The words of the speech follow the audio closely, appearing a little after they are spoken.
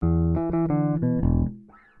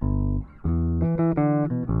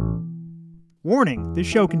Warning, this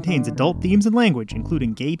show contains adult themes and language,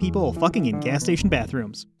 including gay people fucking in gas station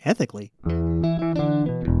bathrooms. Ethically.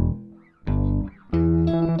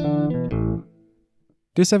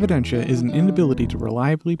 Disevidentia is an inability to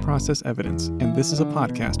reliably process evidence, and this is a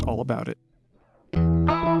podcast all about it.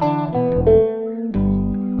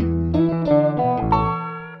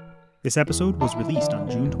 This episode was released on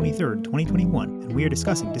June 23rd, 2021, and we are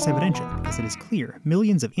discussing disevidentia because it is clear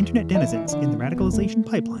millions of internet denizens in the radicalization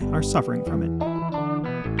pipeline are suffering from it.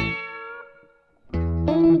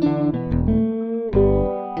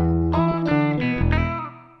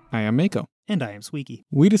 I am Mako. And I am Squeaky.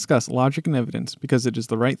 We discuss logic and evidence because it is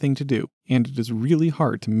the right thing to do, and it is really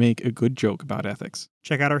hard to make a good joke about ethics.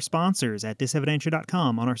 Check out our sponsors at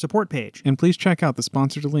disevidentia.com on our support page. And please check out the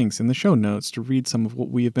sponsored links in the show notes to read some of what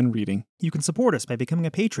we have been reading. You can support us by becoming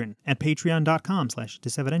a patron at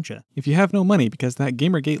patreon.com/disevidentia. If you have no money because that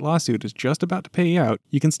Gamergate lawsuit is just about to pay you out,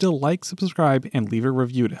 you can still like, subscribe, and leave a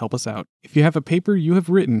review to help us out. If you have a paper you have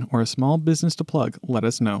written or a small business to plug, let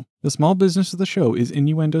us know. The small business of the show is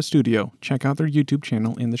Innuendo Studio. Check out their YouTube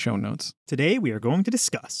channel in the show notes. Today we are going to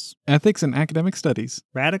discuss ethics and academic studies,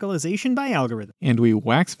 radicalization by algorithm, and we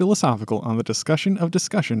wax philosophical on the discussion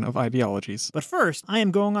of ideologies. But first, I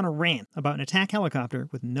am going on a rant about an attack helicopter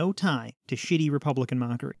with no tie to shitty Republican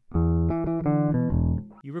mockery.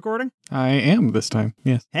 You recording? I am this time,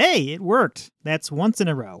 yes. Hey, it worked. That's once in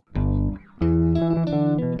a row.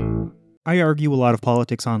 I argue a lot of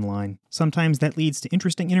politics online. Sometimes that leads to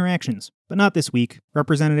interesting interactions, but not this week.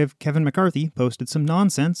 Representative Kevin McCarthy posted some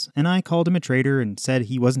nonsense, and I called him a traitor and said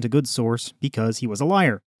he wasn't a good source because he was a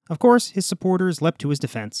liar. Of course, his supporters leapt to his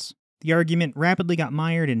defense. The argument rapidly got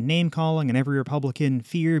mired in name-calling and every Republican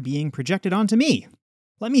fear being projected onto me.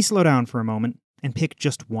 Let me slow down for a moment and pick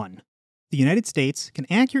just one. The United States can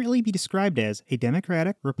accurately be described as a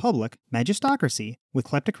democratic republic magistocracy with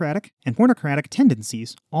kleptocratic and pornocratic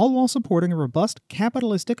tendencies, all while supporting a robust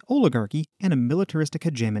capitalistic oligarchy and a militaristic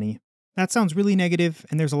hegemony. That sounds really negative,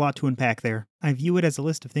 and there's a lot to unpack there. I view it as a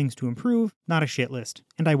list of things to improve, not a shit list,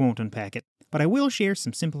 and I won't unpack it. But I will share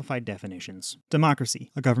some simplified definitions.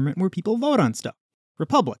 Democracy, a government where people vote on stuff.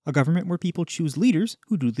 Republic, a government where people choose leaders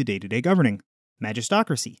who do the day-to-day governing.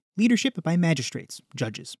 Magistocracy, leadership by magistrates,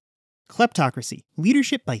 judges. Kleptocracy,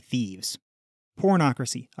 leadership by thieves.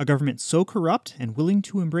 Pornocracy, a government so corrupt and willing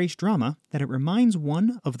to embrace drama that it reminds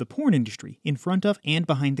one of the porn industry in front of and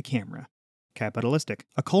behind the camera. Capitalistic,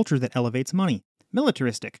 a culture that elevates money.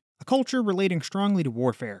 Militaristic, a culture relating strongly to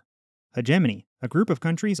warfare. Hegemony, a group of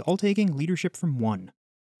countries all taking leadership from one.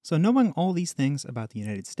 So knowing all these things about the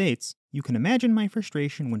United States, you can imagine my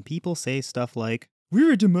frustration when people say stuff like,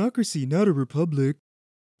 "We're a democracy, not a republic,"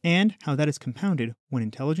 and how that is compounded when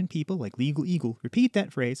intelligent people like Legal Eagle repeat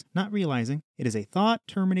that phrase, not realizing it is a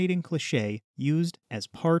thought-terminating cliché used as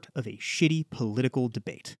part of a shitty political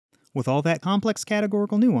debate. With all that complex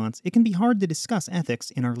categorical nuance, it can be hard to discuss ethics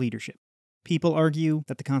in our leadership. People argue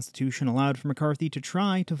that the Constitution allowed for McCarthy to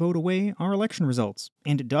try to vote away our election results,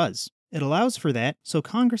 and it does. It allows for that, so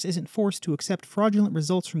Congress isn't forced to accept fraudulent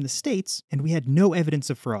results from the states, and we had no evidence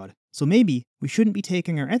of fraud. So maybe we shouldn't be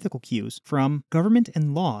taking our ethical cues from government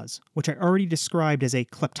and laws, which I already described as a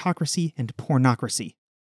kleptocracy and pornocracy.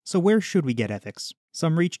 So where should we get ethics?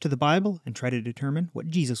 Some reach to the Bible and try to determine what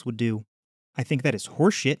Jesus would do. I think that is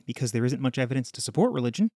horseshit because there isn't much evidence to support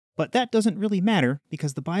religion, but that doesn't really matter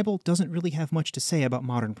because the Bible doesn't really have much to say about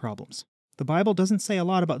modern problems. The Bible doesn't say a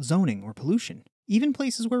lot about zoning or pollution. Even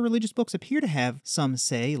places where religious books appear to have some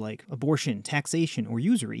say, like abortion, taxation, or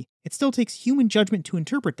usury, it still takes human judgment to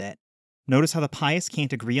interpret that. Notice how the pious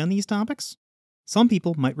can't agree on these topics? Some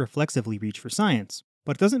people might reflexively reach for science,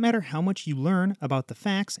 but it doesn't matter how much you learn about the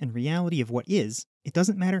facts and reality of what is, it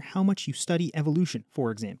doesn't matter how much you study evolution,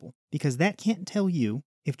 for example, because that can't tell you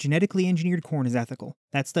if genetically engineered corn is ethical.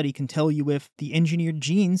 That study can tell you if the engineered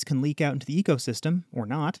genes can leak out into the ecosystem, or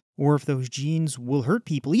not, or if those genes will hurt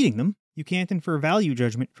people eating them. You can't infer value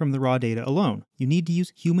judgment from the raw data alone. You need to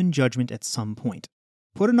use human judgment at some point.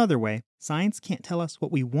 Put another way, science can't tell us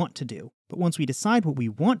what we want to do, but once we decide what we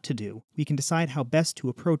want to do, we can decide how best to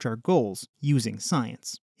approach our goals using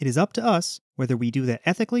science. It is up to us whether we do that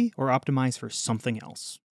ethically or optimize for something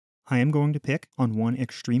else. I am going to pick on one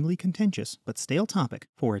extremely contentious but stale topic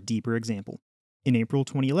for a deeper example. In April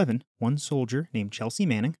 2011, one soldier named Chelsea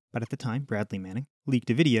Manning, but at the time Bradley Manning, leaked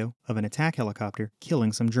a video of an attack helicopter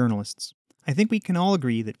killing some journalists. I think we can all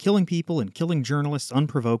agree that killing people and killing journalists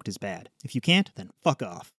unprovoked is bad. If you can't, then fuck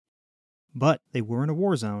off. But they were in a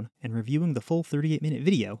war zone, and reviewing the full 38-minute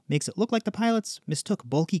video makes it look like the pilots mistook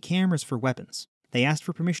bulky cameras for weapons. They asked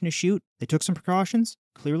for permission to shoot, they took some precautions,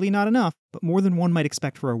 clearly not enough, but more than one might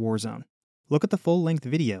expect for a war zone. Look at the full-length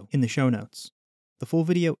video in the show notes. The full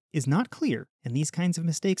video is not clear, and these kinds of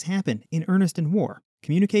mistakes happen in earnest in war.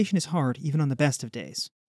 Communication is hard even on the best of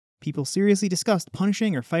days. People seriously discussed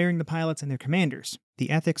punishing or firing the pilots and their commanders.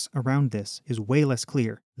 The ethics around this is way less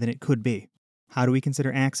clear than it could be. How do we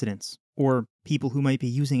consider accidents, or people who might be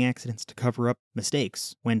using accidents to cover up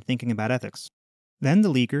mistakes when thinking about ethics? Then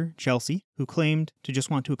the leaker, Chelsea, who claimed to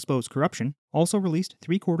just want to expose corruption, also released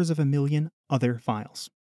 750,000 other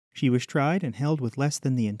files. She was tried and held with less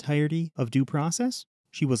than the entirety of due process.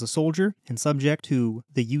 She was a soldier and subject to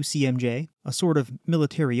the UCMJ, a sort of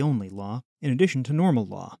military-only law, in addition to normal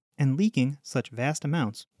law, and leaking such vast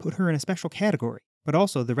amounts put her in a special category, but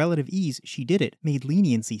also the relative ease she did it made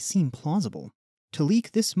leniency seem plausible. To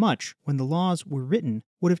leak this much when the laws were written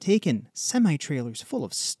would have taken semi-trailers full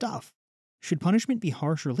of stuff. Should punishment be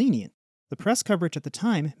harsh or lenient? The press coverage at the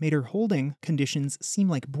time made her holding conditions seem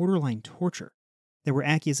like borderline torture. There were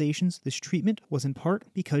accusations this treatment was in part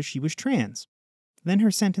because she was trans. Then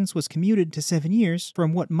her sentence was commuted to 7 years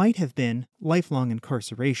from what might have been lifelong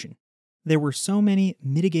incarceration. There were so many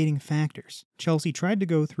mitigating factors. Chelsea tried to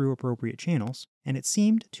go through appropriate channels, and it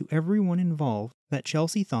seemed to everyone involved that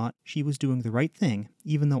Chelsea thought she was doing the right thing,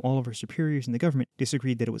 even though all of her superiors in the government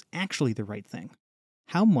disagreed that it was actually the right thing.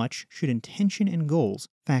 How much should intention and goals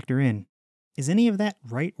factor in? Is any of that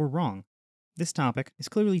right or wrong? This topic is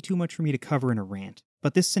clearly too much for me to cover in a rant,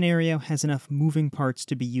 but this scenario has enough moving parts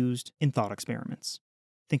to be used in thought experiments.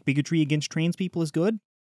 Think bigotry against trans people is good?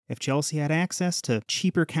 If Chelsea had access to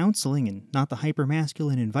cheaper counseling and not the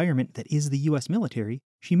hyper-masculine environment that is the US military,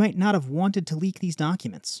 she might not have wanted to leak these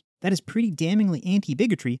documents. That is pretty damningly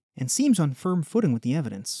anti-bigotry and seems on firm footing with the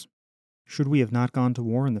evidence. Should we have not gone to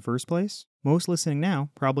war in the first place? Most listening now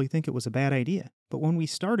probably think it was a bad idea, but when we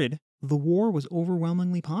started, the war was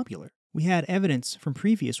overwhelmingly popular. We had evidence from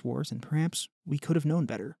previous wars, and perhaps we could have known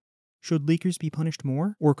better. Should leakers be punished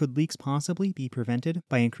more, or could leaks possibly be prevented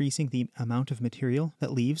by increasing the amount of material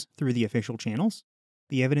that leaves through the official channels?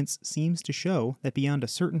 The evidence seems to show that beyond a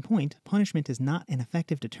certain point, punishment is not an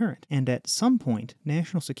effective deterrent, and at some point,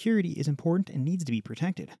 national security is important and needs to be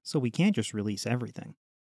protected, so we can't just release everything.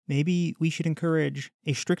 Maybe we should encourage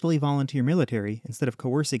a strictly volunteer military instead of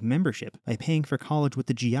coercing membership by paying for college with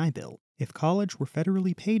the GI Bill. If college were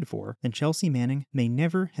federally paid for, then Chelsea Manning may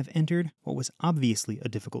never have entered what was obviously a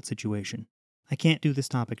difficult situation. I can't do this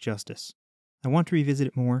topic justice. I want to revisit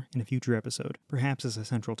it more in a future episode, perhaps as a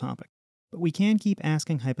central topic. But we can keep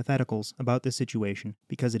asking hypotheticals about this situation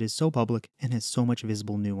because it is so public and has so much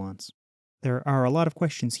visible nuance. There are a lot of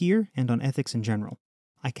questions here and on ethics in general.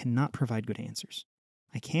 I cannot provide good answers.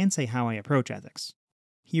 I can say how I approach ethics.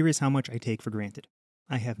 Here is how much I take for granted.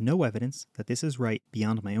 I have no evidence that this is right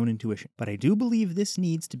beyond my own intuition, but I do believe this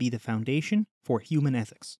needs to be the foundation for human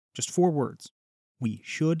ethics. Just 4 words. We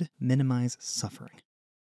should minimize suffering.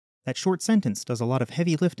 That short sentence does a lot of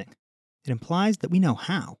heavy lifting. It implies that we know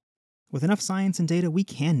how. With enough science and data, we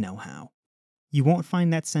can know how. You won't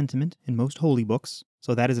find that sentiment in most holy books,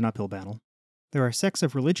 so that is an uphill battle. There are sects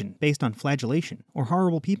of religion based on flagellation, or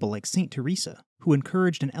horrible people like Saint Teresa, who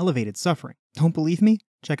encouraged and elevated suffering. Don't believe me?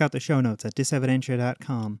 Check out the show notes at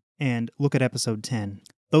disevidentia.com and look at episode 10.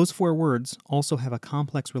 Those 4 words also have a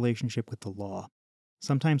complex relationship with the law.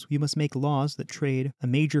 Sometimes we must make laws that trade a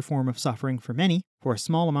major form of suffering for many for a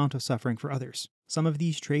small amount of suffering for others. Some of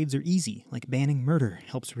these trades are easy, like banning murder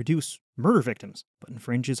helps reduce murder victims, but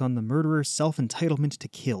infringes on the murderer's self-entitlement to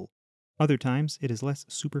kill. Other times, it is less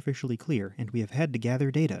superficially clear, and we have had to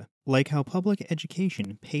gather data, like how public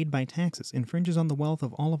education paid by taxes infringes on the wealth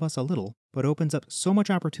of all of us a little, but opens up so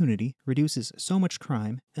much opportunity, reduces so much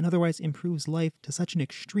crime, and otherwise improves life to such an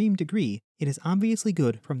extreme degree, it is obviously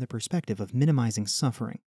good from the perspective of minimizing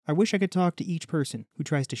suffering. I wish I could talk to each person who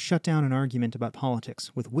tries to shut down an argument about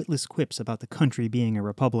politics with witless quips about the country being a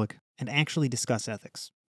republic, and actually discuss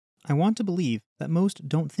ethics. I want to believe that most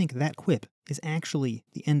don't think that quip is actually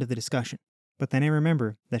the end of the discussion. But then I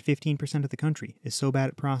remember that 15% of the country is so bad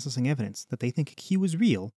at processing evidence that they think Q is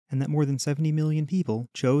real, and that more than 70 million people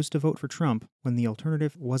chose to vote for Trump when the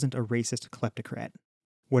alternative wasn't a racist kleptocrat.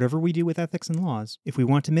 Whatever we do with ethics and laws, if we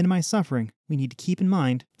want to minimize suffering, we need to keep in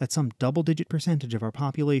mind that some double-digit percentage of our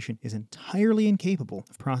population is entirely incapable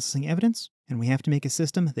of processing evidence, and we have to make a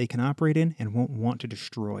system they can operate in and won't want to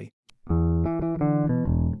destroy.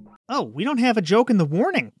 Oh, we don't have a joke in the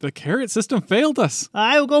warning. The carrot system failed us.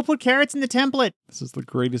 I will go put carrots in the template. This is the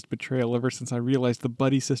greatest betrayal ever since I realized the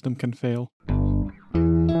buddy system can fail.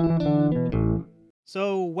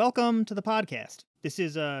 So, welcome to the podcast. This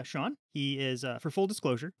is Sean. He is, for full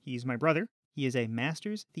disclosure, he's my brother. He is a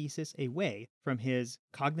master's thesis away from his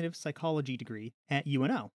cognitive psychology degree at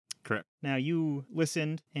UNO. Correct. Now, you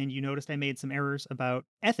listened and you noticed I made some errors about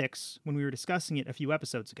ethics when we were discussing it a few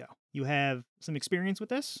episodes ago. You have some experience with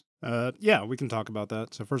this? Yeah, we can talk about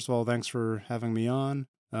that. So first of all, thanks for having me on.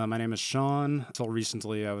 My name is Sean. Until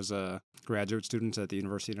recently, I was a graduate student at the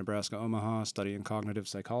University of Nebraska, Omaha, studying cognitive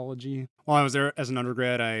psychology. While I was there as an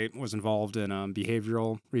undergrad, I was involved in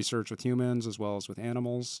behavioral research with humans as well as with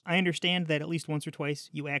animals. I understand that at least once or twice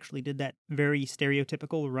you actually did that very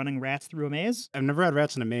stereotypical running rats through a maze. I've never had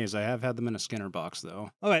rats in a maze. I have had them in a Skinner box,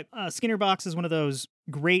 though. Okay, Skinner box is one of those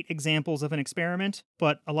great examples of an experiment,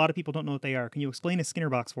 but a lot of people don't know what they are. Can you explain a Skinner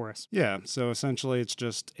box for us? Yeah, so essentially it's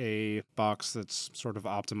just a box that's sort of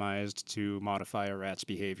optimized to modify a rat's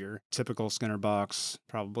behavior. Typical Skinner box,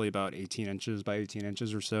 probably about 18 inches by 18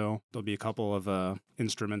 inches or so. There'll be a couple of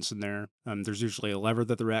instruments in there. There's usually a lever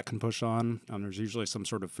that the rat can push on. There's usually some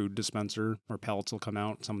sort of food dispenser where pellets will come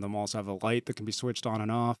out. Some of them also have a light that can be switched on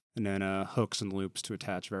and off, and then hooks and loops to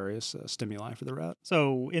attach various stimuli for the rat.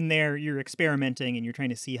 So in there, you're experimenting and you're trying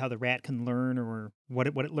to see how the rat can learn or what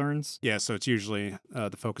it learns? Yeah, so it's usually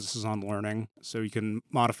the focus is on learning. So you can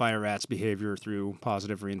modify a rat's behavior through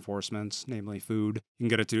positive reinforcements, namely food. You can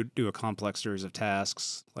get it to do a complex series of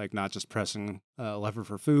tasks, like not just pressing a lever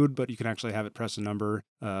for food, but you can actually have it press a number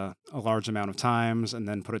a large amount of times and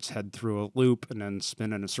then put its head through a loop and then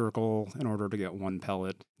spin in a circle in order to get one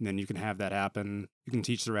pellet. And then you can have that happen. You can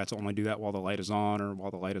teach the rat to only do that while the light is on or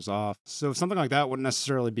while the light is off. So something like that wouldn't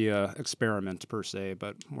necessarily be an experiment per se,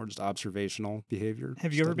 but more just observational behavior.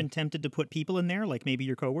 Have you ever been tempted to put people in there, like maybe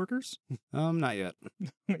your coworkers? Not yet.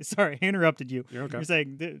 Sorry, I interrupted you. You're okay. You're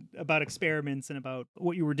saying about experiments and about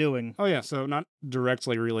what you were doing. Oh, yeah. So not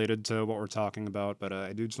directly related to what we're talking about, but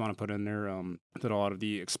I do just want to put in there that a lot of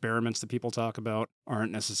the experiments that people talk about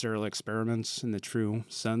aren't necessarily experiments in the true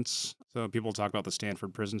sense. So people talk about the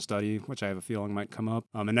Stanford prison study, which I have a feeling might come up.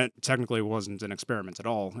 And that technically wasn't an experiment at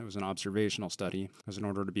all. It was an observational study. Because in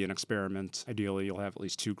order to be an experiment, ideally you'll have at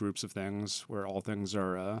least two groups of things where all things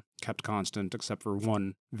are kept constant except for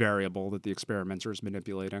one variable that the experimenter is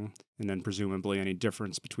manipulating. And then presumably any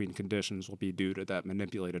difference between conditions will be due to that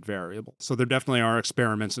manipulated variable. So there definitely are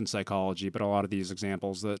experiments in psychology, but a lot of these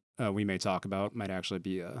examples that we may talk about might actually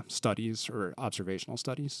be studies or observational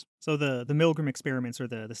studies. So the Milgram experiments or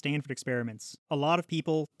the Stanford experiments, a lot of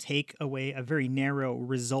people take away a very narrow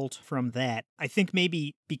result from that. I think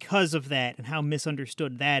maybe because of that and how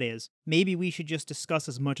misunderstood that is, maybe we should just discuss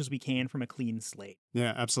as much as we can from a clean slate.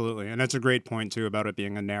 Yeah, absolutely. And that's a great point, too, about it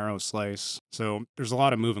being a narrow slice. So there's a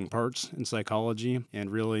lot of moving parts in psychology, and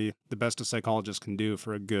really the best a psychologist can do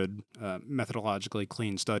for a good, methodologically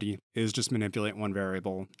clean study is just manipulate one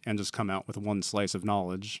variable and just come out with one slice of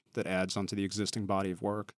knowledge that adds onto the existing body of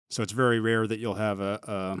work. So it's very rare that you'll have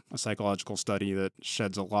a psychological study that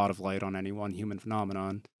sheds a lot of light on any one human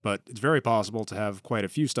phenomenon. But it's very possible to have quite a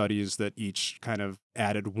few studies that each kind of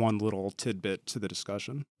added one little tidbit to the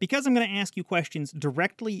discussion. Because I'm going to ask you questions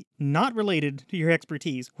directly not related to your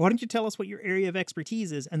expertise, why don't you tell us what your area of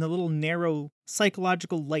expertise is and the little narrow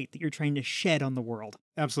psychological light that you're trying to shed on the world?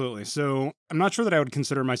 Absolutely. So I'm not sure that I would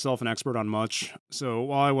consider myself an expert on much. So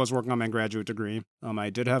while I was working on my graduate degree, I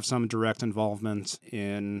did have some direct involvement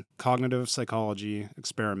in cognitive psychology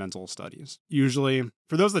experimental studies. Usually,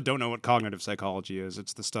 for those that don't know what cognitive psychology is,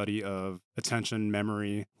 it's the study of attention,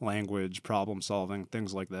 memory, language, problem solving,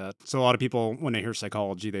 things like that. So a lot of people, when they hear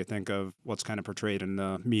psychology, they think of what's kind of portrayed in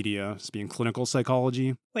the media as being clinical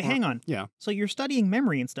psychology. Wait, hang on. Yeah. So you're studying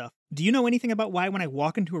memory and stuff. Do you know anything about why when I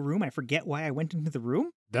walk into a room, I forget why I went into the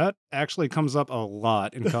room? That actually comes up a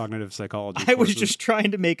lot in cognitive psychology. I was just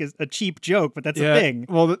trying to make a cheap joke, but that's a thing.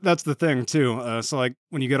 Well, that's the thing, too. So, like,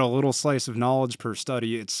 when you get a little slice of knowledge per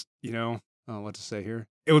study, it's, what to say here?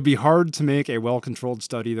 It would be hard to make a well-controlled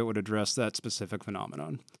study that would address that specific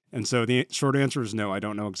phenomenon. And so the short answer is no, I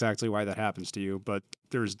don't know exactly why that happens to you, but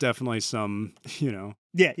there's definitely some,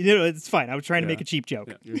 Yeah, it's fine. I was trying to make a cheap joke.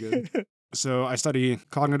 Yeah, you're good. So I study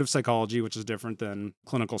cognitive psychology, which is different than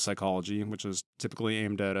clinical psychology, which is typically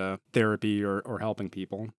aimed at therapy or helping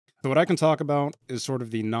people. So what I can talk about is sort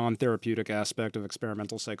of the non-therapeutic aspect of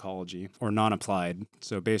experimental psychology, or non-applied.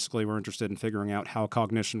 So basically, we're interested in figuring out how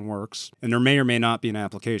cognition works, and there may or may not be an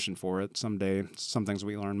application for it. Someday, some things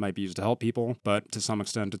we learn might be used to help people, but to some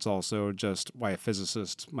extent, it's also just why a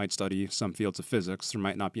physicist might study some fields of physics. There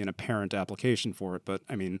might not be an apparent application for it, but,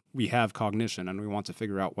 we have cognition, and we want to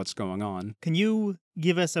figure out what's going on. Can you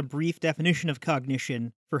give us a brief definition of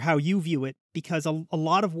cognition for how you view it? Because a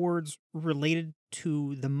lot of words related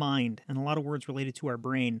to the mind and a lot of words related to our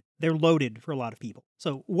brain, they're loaded for a lot of people.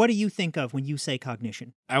 So what do you think of when you say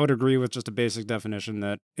cognition? I would agree with just a basic definition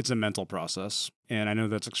that it's a mental process. And I know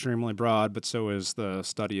that's extremely broad, but so is the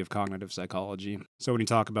study of cognitive psychology. So when you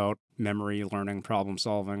talk about memory, learning, problem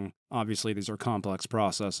solving, obviously these are complex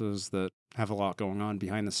processes that have a lot going on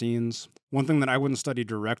behind the scenes. One thing that I wouldn't study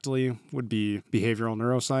directly would be behavioral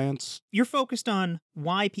neuroscience. You're focused on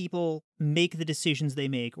why people make the decisions they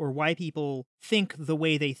make or why people think the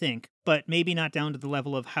way they think, but maybe not down to the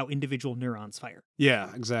level of how individual neurons fire.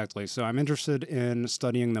 Yeah, exactly. So I'm interested in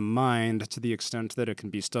studying the mind to the extent that it can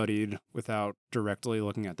be studied without directly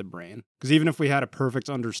looking at the brain. Because even if we had a perfect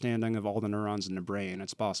understanding of all the neurons in the brain,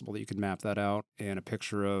 it's possible that you could map that out and a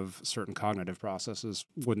picture of certain cognitive processes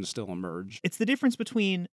wouldn't still emerge. It's the difference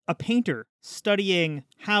between a painter studying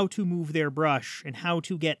how to move their brush and how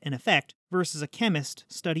to get an effect versus a chemist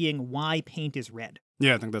studying why paint is red.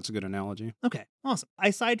 Yeah, I think that's a good analogy. Okay, awesome.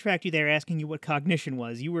 I sidetracked you there asking you what cognition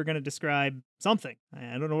was. You were going to describe something.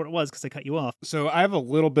 I don't know what it was because I cut you off. So I have a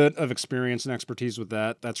little bit of experience and expertise with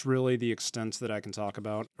that. That's really the extent that I can talk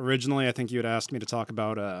about. Originally, I think you had asked me to talk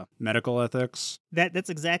about medical ethics. That's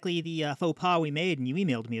exactly the faux pas we made and you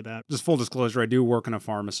emailed me about. Just full disclosure, I do work in a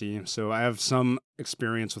pharmacy, so I have some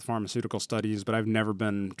experience with pharmaceutical studies, but I've never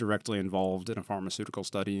been directly involved in a pharmaceutical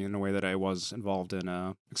study in a way that I was involved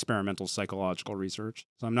in experimental psychological research.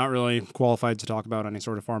 So I'm not really qualified to talk about any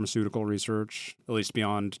sort of pharmaceutical research, at least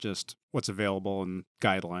beyond just what's available and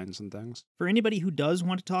guidelines and things. For anybody who does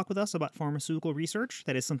want to talk with us about pharmaceutical research,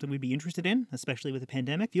 that is something we'd be interested in, especially with the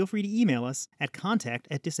pandemic, feel free to email us at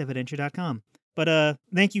contact@disevidentia.com. But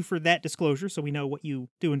thank you for that disclosure so we know what you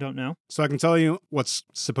do and don't know. So I can tell you what's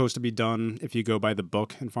supposed to be done if you go by the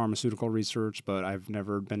book in pharmaceutical research, but I've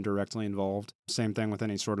never been directly involved. Same thing with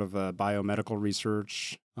any sort of biomedical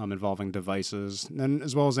research involving devices, and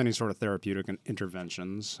as well as any sort of therapeutic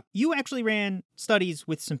interventions. You actually ran studies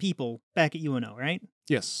with some people back at UNO, right?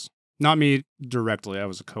 Yes. Not me directly. I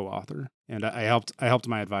was a co-author, and I helped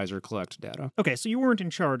my advisor collect data. Okay, so you weren't in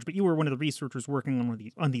charge, but you were one of the researchers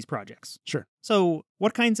working on these projects. Sure. So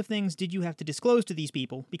what kinds of things did you have to disclose to these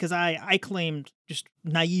people? Because I claimed just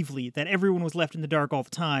naively that everyone was left in the dark all the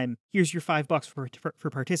time. Here's your $5 for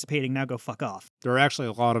participating. Now go fuck off. There are actually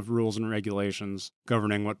a lot of rules and regulations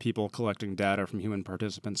governing what people collecting data from human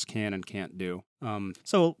participants can and can't do.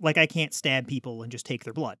 So, like, I can't stab people and just take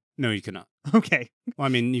their blood. No, you cannot. Okay. Well, I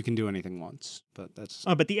mean, you can do anything once, but that's...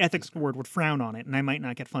 But the ethics board would frown on it, and I might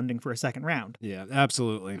not get funding for a second round. Yeah,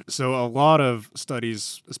 absolutely. So a lot of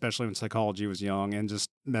studies, especially when psychology was young, and just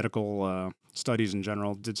medical studies in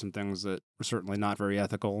general, did some things that were certainly not very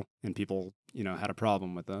ethical, and people, had a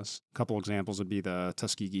problem with this. A couple examples would be the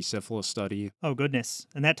Tuskegee syphilis study. Oh, goodness.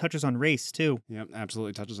 And that touches on race, too. Yep,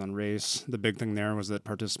 absolutely touches on race. The big thing there was that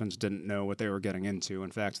participants didn't know what they were getting into.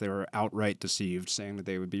 In fact, they were outright deceived, saying that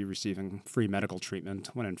they would be receiving free medical treatment,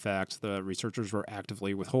 when in fact the researchers were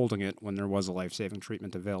actively withholding it when there was a life-saving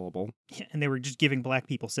treatment available. Yeah, and they were just giving black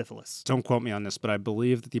people syphilis. Don't quote me on this, but I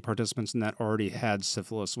believe that the participants in that already had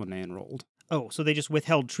syphilis when they enrolled. Oh, so they just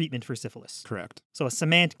withheld treatment for syphilis. Correct. So a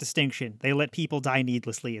semantic distinction. They let people die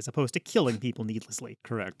needlessly as opposed to killing people needlessly.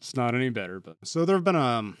 Correct. It's not any better, but... So there have been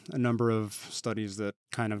a number of studies that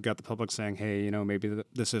kind of got the public saying, hey, maybe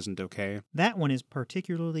this isn't okay. That one is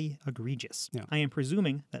particularly egregious. Yeah. I am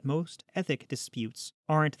presuming that most ethic disputes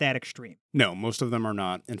aren't that extreme. No, most of them are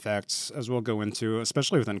not. In fact, as we'll go into,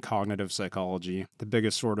 especially within cognitive psychology, the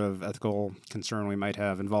biggest sort of ethical concern we might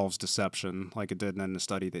have involves deception, like it did in the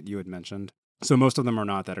study that you had mentioned. So most of them are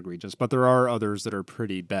not that egregious, but there are others that are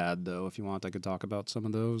pretty bad, though. If you want, I could talk about some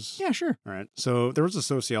of those. Yeah, sure. All right. So there was a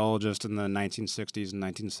sociologist in the 1960s and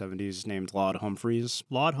 1970s named Laud Humphreys.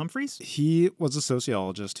 Laud Humphreys? He was a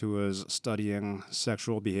sociologist who was studying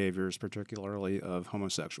sexual behaviors, particularly of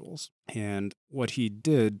homosexuals. And what he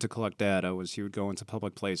did to collect data was he would go into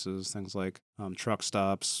public places, things like truck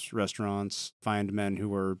stops, restaurants, find men who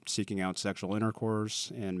were seeking out sexual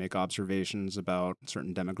intercourse and make observations about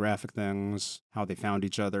certain demographic things, how they found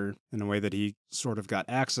each other. And the way that he sort of got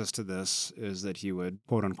access to this is that he would,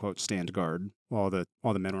 quote unquote, stand guard while the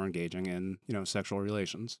men were engaging in, sexual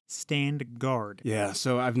relations. Stand guard. Yeah,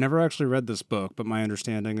 so I've never actually read this book, but my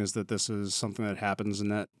understanding is that this is something that happens in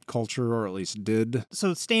that culture, or at least did.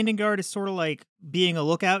 So standing guard is sort of like being a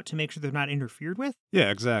lookout to make sure they're not interfered with? Yeah,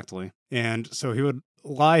 exactly. And so he would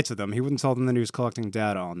lie to them. He wouldn't tell them that he was collecting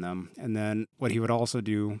data on them. And then what he would also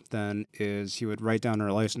do then is he would write down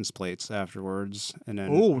their license plates afterwards and then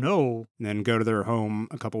Oh, no. and then go to their home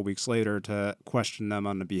a couple weeks later to question them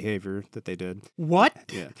on the behavior that they did.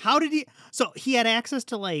 What? Yeah. How did he... So he had access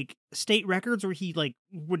to, state records where he,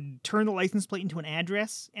 would turn the license plate into an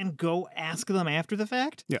address and go ask them after the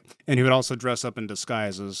fact? Yeah. And he would also dress up in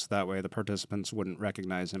disguises. That way the participants wouldn't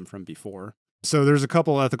recognize him from before. So there's a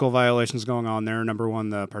couple ethical violations going on there. Number one,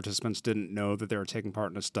 the participants didn't know that they were taking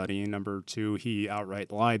part in a study. Number two, he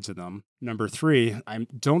outright lied to them. Number three, I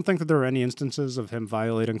don't think that there are any instances of him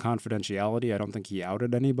violating confidentiality. I don't think he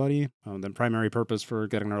outed anybody. The primary purpose for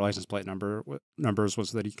getting their license plate numbers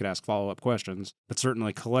was so that he could ask follow-up questions. But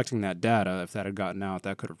certainly collecting that data, if that had gotten out,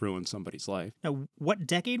 that could have ruined somebody's life. Now, what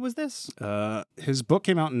decade was this? His book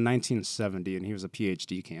came out in 1970, and he was a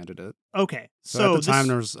PhD candidate. Okay. So at the time,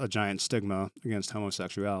 there was a giant stigma against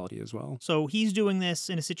homosexuality as well. So he's doing this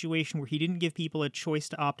in a situation where he didn't give people a choice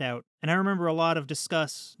to opt out. And I remember a lot of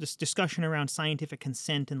discussion around scientific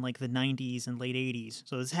consent in like the 90s and late 80s.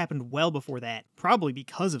 So this happened well before that, probably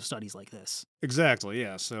because of studies like this. Exactly,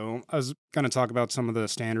 yeah. So I was going to talk about some of the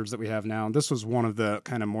standards that we have now. This was one of the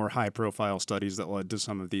kind of more high-profile studies that led to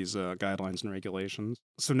some of these guidelines and regulations.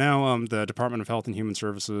 So now the Department of Health and Human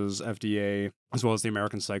Services, FDA, as well as the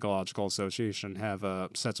American Psychological Association have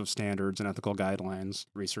sets of standards and ethical guidelines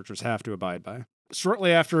researchers have to abide by.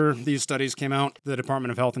 Shortly after these studies came out, the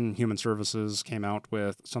Department of Health and Human Services came out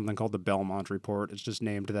with something called the Belmont Report. It's just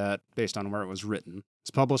named that based on where it was written. It's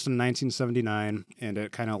published in 1979, and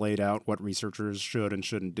it kind of laid out what researchers should and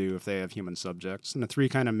shouldn't do if they have human subjects. And the three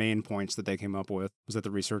kind of main points that they came up with was that the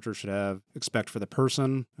researcher should expect for the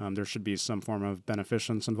person, there should be some form of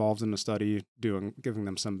beneficence involved in the study, giving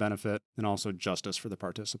them some benefit, and also justice for the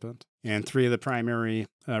participant. And three of the primary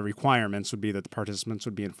requirements would be that the participants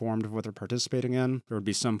would be informed of what they're participating in. There would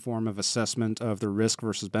be some form of assessment of the risk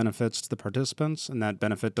versus benefits to the participants, and that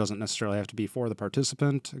benefit doesn't necessarily have to be for the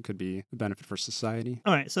participant. It could be a benefit for society.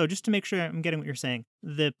 All right, so just to make sure I'm getting what you're saying,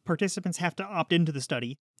 the participants have to opt into the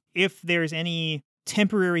study. If there's any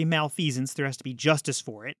temporary malfeasance, there has to be justice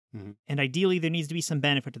for it. Mm-hmm. And ideally, there needs to be some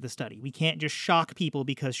benefit to the study. We can't just shock people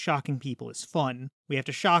because shocking people is fun. We have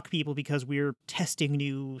to shock people because we're testing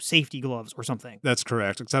new safety gloves or something. That's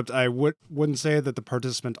correct, except I wouldn't say that the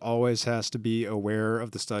participant always has to be aware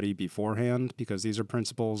of the study beforehand, because these are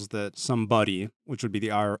principles that somebody, which would be the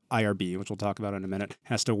IRB, which we'll talk about in a minute,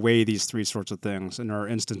 has to weigh these three sorts of things. And there are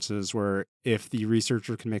instances where if the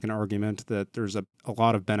researcher can make an argument that there's a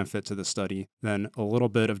lot of benefit to the study, then a little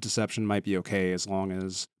bit of deception might be okay as long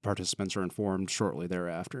as participants are informed shortly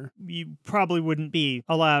thereafter. You probably wouldn't be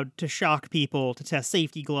allowed to shock people to test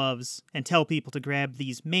safety gloves and tell people to grab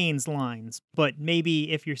these mains lines. But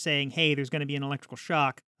maybe if you're saying, hey, there's going to be an electrical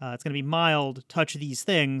shock, it's going to be mild, touch these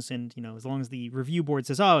things, and, as long as the review board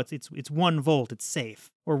says, oh, it's 1 volt, it's safe,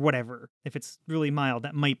 or whatever. If it's really mild,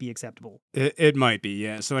 that might be acceptable. It might be,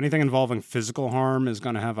 yeah. So anything involving physical harm is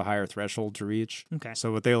going to have a higher threshold to reach. Okay.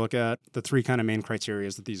 So what they look at, the three kind of main criteria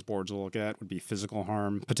that these boards will look at would be physical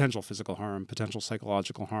harm, potential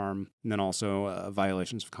psychological harm, and then also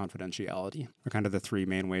violations of confidentiality are kind of the three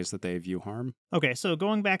main ways that they view harm. Okay, so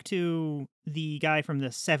going back to the guy from the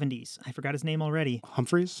 70s, I forgot his name already.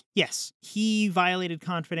 Humphreys? Yes, he violated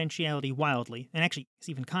confidentiality wildly. And actually,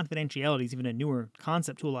 even confidentiality is even a newer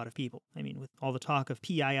concept to a lot of people. I mean, with all the talk of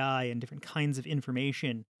PII and different kinds of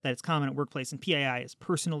information that it's common at workplace, and PII is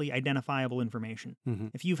personally identifiable information. Mm-hmm.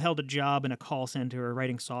 If you've held a job in a call center or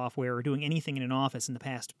writing software or doing anything in an office in the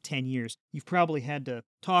past 10 years, you've probably had to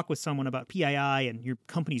talk with someone about PII and your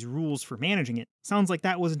company's rules for managing it. Sounds like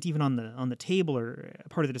that wasn't even on the table or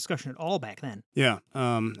part of the discussion at all back then. Yeah.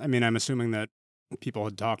 I mean, I'm assuming that people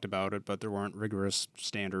had talked about it, but there weren't rigorous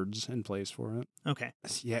standards in place for it. Okay.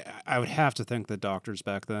 Yeah, I would have to think that doctors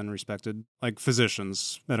back then respected, like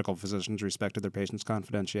medical physicians respected their patients'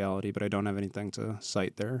 confidentiality, but I don't have anything to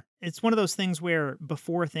cite there. It's one of those things where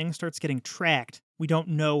before things starts getting tracked, we don't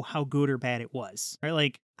know how good or bad it was, right?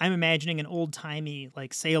 Like, I'm imagining an old-timey,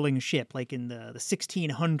 sailing ship, in the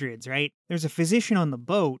 1600s, right? There's a physician on the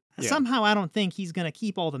boat. Yeah. Somehow I don't think he's going to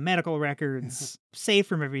keep all the medical records safe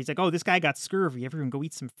from everybody. He's like, oh, this guy got scurvy. Everyone go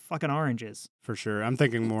eat some fucking oranges. For sure. I'm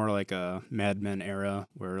thinking more like a Mad Men era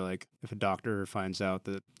where, if a doctor finds out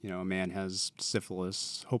that, a man has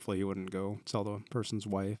syphilis, hopefully he wouldn't go tell the person's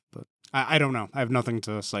wife. But I don't know. I have nothing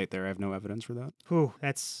to cite there. I have no evidence for that. Whew,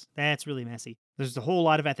 that's really messy. There's a whole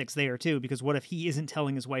lot of ethics there, too, because what if he isn't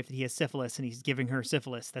telling his wife that he has syphilis and he's giving her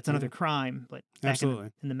syphilis? That's another crime, but back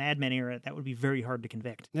in the Mad Men era, that would be very hard to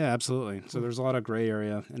convict. Yeah, absolutely. So there's a lot of gray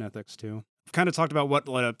area in ethics, too. We've kind of talked about what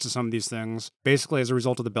led up to some of these things, basically as a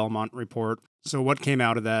result of the Belmont Report. So what came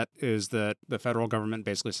out of that is that the federal government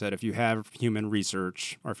basically said if you have human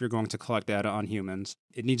research, or if you're going to collect data on humans,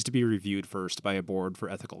 it needs to be reviewed first by a board for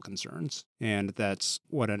ethical concerns. And that's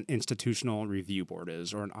what an institutional review board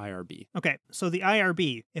is, or an IRB. Okay, so the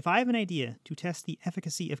IRB, if I have an idea to test the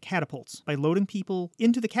efficacy of catapults by loading people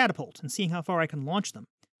into the catapult and seeing how far I can launch them,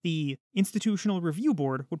 the Institutional Review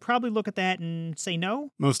Board would probably look at that and say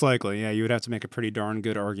no. Most likely, yeah. You would have to make a pretty darn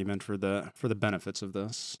good argument for the benefits of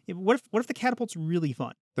this. Yeah, but what if the catapult's really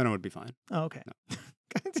fun? Then it would be fine. Oh, okay.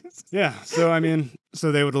 Yeah. So, I mean,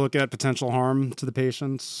 so they would look at potential harm to the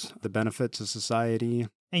patients, the benefit to society.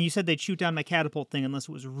 And you said they'd shoot down my catapult thing unless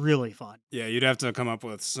it was really fun. Yeah, you'd have to come up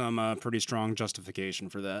with some pretty strong justification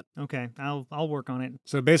for that. Okay, I'll work on it.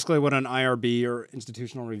 So basically what an IRB or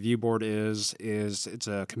Institutional Review Board is it's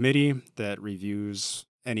a committee that reviews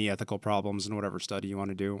any ethical problems in whatever study you want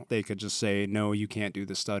to do. They could just say, no, you can't do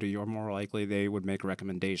the study, or more likely they would make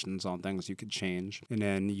recommendations on things you could change. And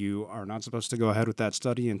then you are not supposed to go ahead with that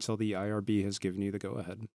study until the IRB has given you the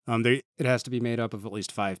go-ahead. It has to be made up of at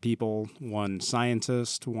least 5 people, 1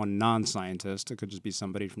 scientist, 1 non-scientist. It could just be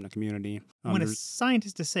somebody from the community. When a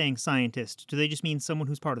scientist is saying scientist, do they just mean someone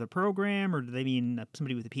who's part of the program, or do they mean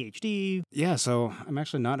somebody with a PhD? Yeah, so I'm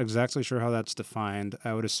actually not exactly sure how that's defined.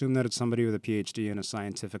 I would assume that it's somebody with a PhD in a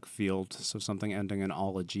scientific field, so something ending in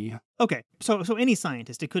ology. Okay, so any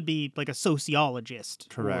scientist. It could be like a sociologist.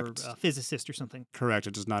 Correct. Or a physicist or something. Correct.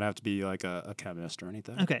 It does not have to be like a chemist or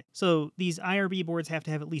anything. Okay, so these IRB boards have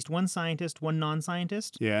to have at least 1 scientist, 1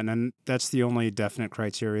 non-scientist? Yeah, and then that's the only definite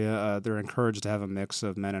criteria. They're encouraged to have a mix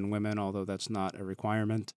of men and women, although that's not a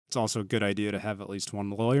requirement. It's also a good idea to have at least 1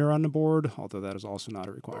 lawyer on the board, although that is also not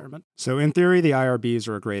a requirement. So in theory, the IRBs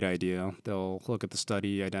are a great idea. They'll look at the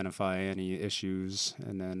study, identify any issues,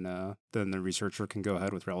 and then the researcher can go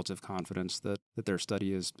ahead with relative confidence that their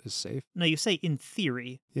study is safe. No, you say in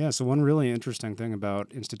theory. Yeah, so one really interesting thing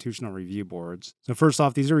about institutional review boards. So first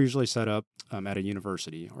off, these are usually set up at a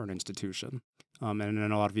university or an institution. And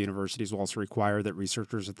then a lot of universities will also require that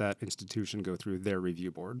researchers at that institution go through their review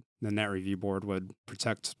board. Then that review board would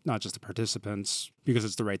protect not just the participants because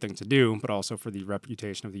it's the right thing to do, but also for the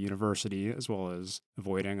reputation of the university, as well as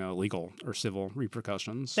avoiding legal or civil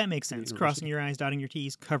repercussions. That makes sense. Crossing your I's, dotting your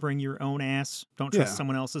T's, covering your own ass. Don't trust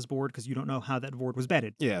someone else's board because you don't know how that board was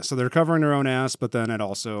vetted. Yeah, so they're covering their own ass, but then it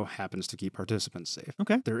also happens to keep participants safe.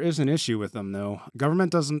 Okay. There is an issue with them, though.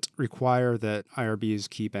 Government doesn't require that IRBs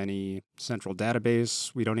keep any central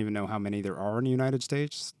database. We don't even know how many there are in the United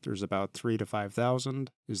States. There's about 3,000 to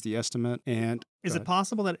 5,000 is the estimate. And is it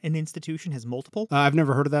possible that an institution has multiple? I've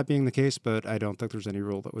never heard of that being the case, but I don't think there's any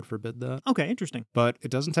rule that would forbid that. Okay, interesting. But it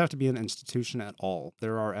doesn't have to be an institution at all.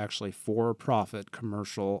 There are actually for-profit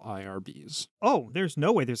commercial IRBs. Oh, there's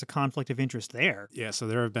no way there's a conflict of interest there. Yeah, so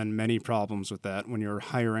there have been many problems with that when you're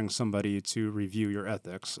hiring somebody to review your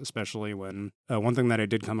ethics, especially when one thing that I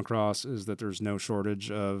did come across is that there's no shortage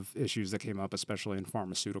of issues that came up, especially in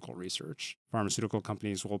pharmaceutical research. Pharmaceutical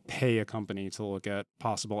companies will pay a company to look at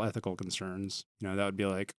possible ethical concerns. You know, that would be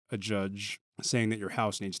like a judge saying that your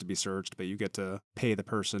house needs to be searched, but you get to pay the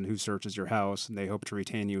person who searches your house, and they hope to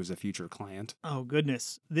retain you as a future client. Oh,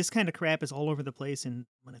 goodness. This kind of crap is all over the place when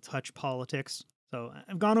it's touch politics. So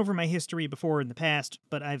I've gone over my history before in the past,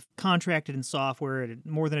 but I've contracted in software at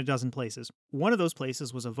more than a dozen places. One of those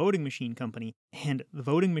places was a voting machine company, and the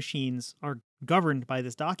voting machines are governed by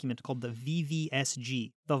this document called the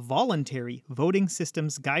VVSG, the Voluntary Voting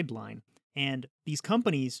Systems Guideline. And these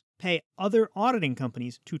companies pay other auditing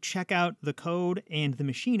companies to check out the code and the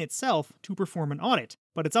machine itself to perform an audit.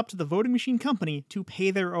 But it's up to the voting machine company to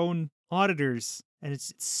pay their own auditors. And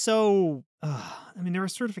it's so... I mean, there are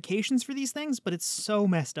certifications for these things, but it's so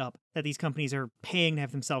messed up that these companies are paying to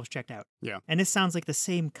have themselves checked out. Yeah. And this sounds like the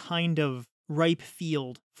same kind of ripe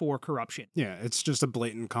field for corruption. Yeah, it's just a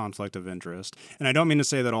blatant conflict of interest. And I don't mean to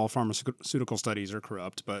say that all pharmaceutical studies are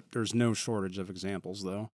corrupt, but there's no shortage of examples,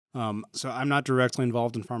 though. So I'm not directly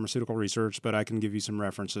involved in pharmaceutical research, but I can give you some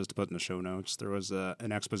references to put in the show notes. There was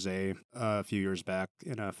an expose a few years back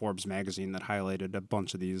in a Forbes magazine that highlighted a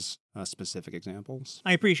bunch of these specific examples.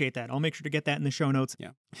 I appreciate that. I'll make sure to get that in the show notes.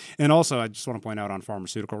 Yeah. And also, I just want to point out on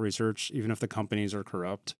pharmaceutical research, even if the companies are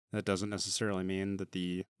corrupt, that doesn't necessarily mean that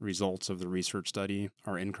the results of the research study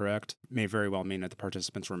are incorrect. It may very well mean that the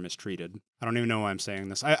participants were mistreated. I don't even know why I'm saying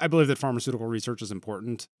this. I believe that pharmaceutical research is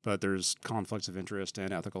important, but there's conflicts of interest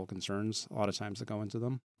and ethical concerns a lot of times that go into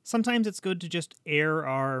them. Sometimes it's good to just air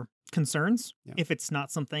our concerns if it's not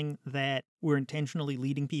something that we're intentionally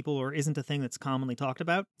leading people or isn't a thing that's commonly talked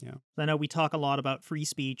about. Yeah. I know we talk a lot about free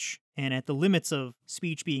speech, and at the limits of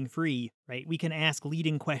speech being free, right, we can ask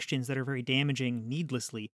leading questions that are very damaging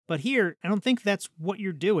needlessly. But here, I don't think that's what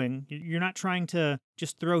you're doing. You're not trying to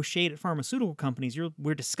just throw shade at pharmaceutical companies.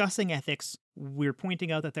 We're discussing ethics we're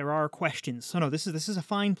pointing out that there are questions. So no, this is a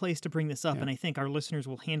fine place to bring this up, Yeah. and I think our listeners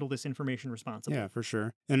will handle this information responsibly. Yeah, for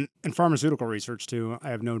sure. And in pharmaceutical research too, I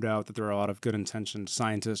have no doubt that there are a lot of good intentioned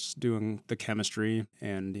scientists doing the chemistry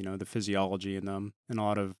and, the physiology in them, and a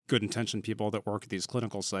lot of good intentioned people that work at these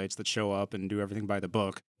clinical sites that show up and do everything by the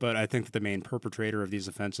book. But I think that the main perpetrator of these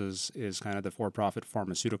offenses is kind of the for-profit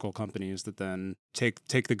pharmaceutical companies that then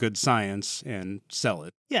take the good science and sell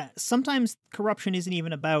it. Yeah, sometimes corruption isn't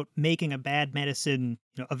even about making a bad medicine,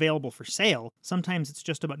 available for sale. Sometimes it's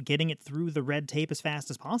just about getting it through the red tape as fast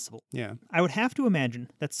as possible. Yeah. I would have to imagine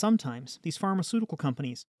that sometimes these pharmaceutical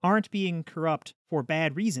companies aren't being corrupt for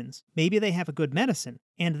bad reasons. Maybe they have a good medicine,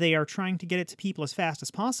 and they are trying to get it to people as fast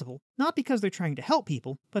as possible, not because they're trying to help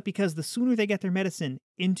people, but because the sooner they get their medicine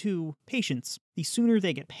into patients, the sooner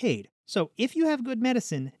they get paid. So if you have good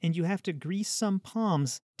medicine and you have to grease some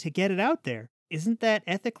palms to get it out there, isn't that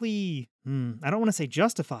ethically, I don't want to say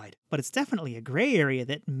justified, but it's definitely a gray area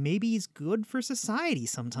that maybe is good for society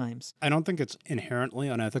sometimes. I don't think it's inherently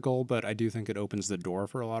unethical, but I do think it opens the door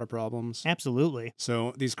for a lot of problems. Absolutely.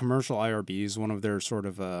 So these commercial IRBs, one of their sort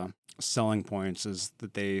of selling points is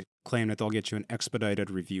that they claim that they'll get you an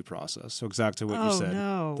expedited review process. So exactly what you said.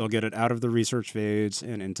 No. They'll get it out of the research phase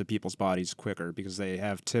and into people's bodies quicker because they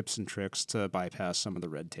have tips and tricks to bypass some of the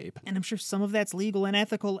red tape. And I'm sure some of that's legal and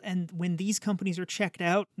ethical, and when these companies are checked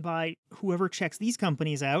out by whoever checks these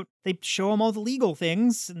companies out, they show them all the legal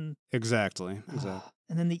things, and Exactly.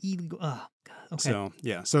 and then the illegal. Oh, God.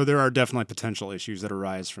 Okay. So there are definitely potential issues that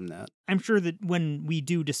arise from that. I'm sure that when we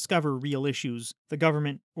do discover real issues, the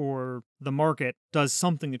government or the market does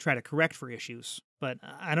something to try to correct for issues. But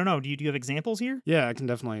I don't know. Do you have examples here? Yeah, I can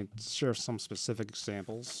definitely share some specific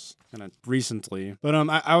examples kind of recently. But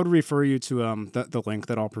I would refer you to the link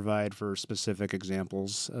that I'll provide for specific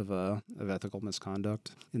examples of ethical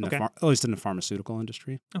misconduct in Okay. at least in the pharmaceutical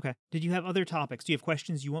industry. Okay. Did you have other topics? Do you have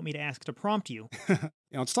questions you want me to ask to prompt you?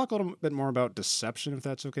 Let's talk a little bit more about deception, if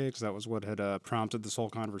that's okay, because that was what had prompted this whole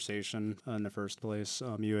conversation in the first place.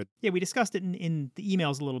 You had Yeah, we discussed it in the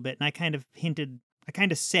emails a little bit, and I kind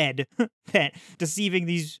of said that deceiving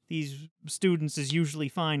these students is usually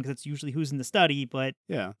fine because it's usually who's in the study, but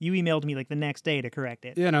yeah. you emailed me like the next day to correct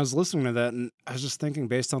it. Yeah, and I was listening to that, and I was just thinking,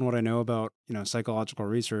 based on what I know about, psychological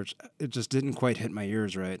research, it just didn't quite hit my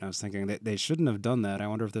ears right. And I was thinking that they shouldn't have done that. I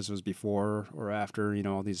wonder if this was before or after,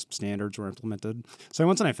 all these standards were implemented. So I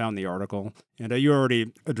went and I found the article, and you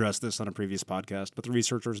already addressed this on a previous podcast, but the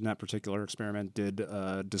researchers in that particular experiment did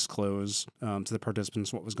disclose to the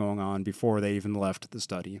participants what was going on before they even left the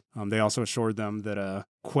study. They also assured them that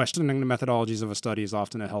questioning the methodologies of a study is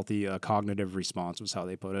often a healthy cognitive response, was how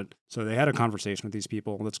they put it. So they had a conversation with these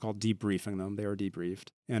people that's called debriefing them. They were debriefed.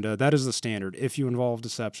 And that is the standard. If you involve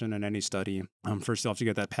deception in any study, first you'll have to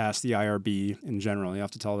get that past the IRB in general. You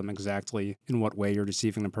have to tell them exactly in what way you're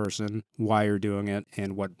deceiving the person, why you're doing it,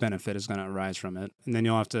 and what benefit is going to arise from it. And then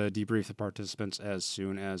you'll have to debrief the participants as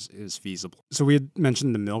soon as is feasible. So we had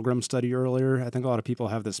mentioned the Milgram study earlier. I think a lot of people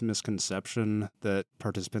have this misconception that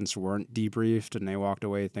participants weren't debriefed and they walked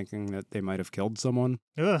away thinking that they might have killed someone.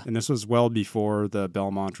 Ugh. And this was well before the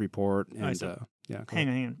Belmont report. I And see. yeah, Hang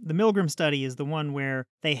on. The Milgram study is the one where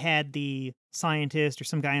they had the scientist or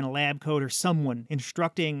some guy in a lab coat or someone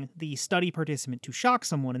instructing the study participant to shock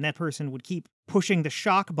someone, and that person would keep pushing the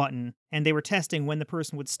shock button, and they were testing when the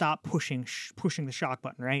person would stop pushing the shock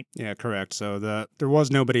button, right? Yeah, correct. So there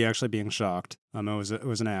was nobody actually being shocked. It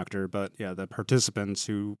was an actor, but yeah, the participants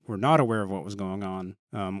who were not aware of what was going on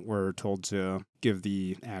were told to give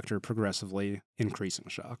the actor progressively increasing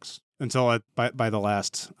shocks until by the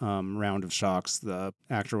last round of shocks, the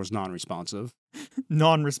actor was non-responsive.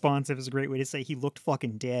 Non-responsive is a great way to say he looked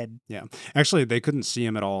fucking dead. Yeah. Actually, they couldn't see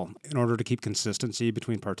him at all. In order to keep consistency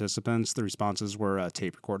between participants, the responses were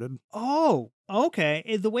tape recorded. Oh,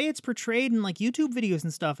 okay. The way it's portrayed in like YouTube videos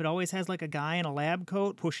and stuff, it always has like a guy in a lab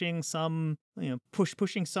coat pushing some,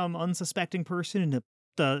 pushing some unsuspecting person into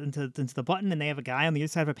the button, and they have a guy on the other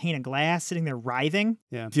side of a pane of glass sitting there writhing.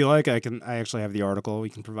 Yeah. If you like, I actually have the article. We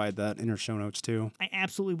can provide that in our show notes too. I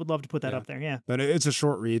absolutely would love to put that up there, yeah. But it's a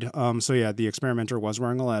short read. So yeah, the experimenter was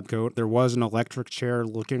wearing a lab coat. There was an electric chair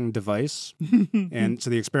looking device. And so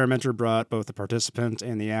the experimenter brought both the participant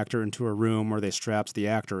and the actor into a room where they strapped the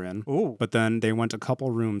actor in. Oh. But then they went a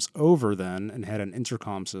couple rooms over then and had an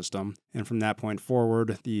intercom system. And from that point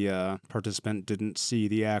forward, the participant didn't see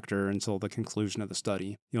the actor until the conclusion of the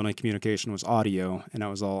study. The only communication was audio, and that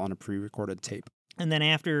was all on a pre-recorded tape. And then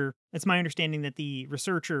after, it's my understanding that the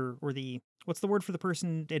researcher or what's the word for the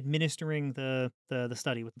person administering the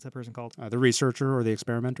study? What's that person called? The researcher or the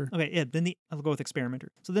experimenter? Okay, yeah, then I'll go with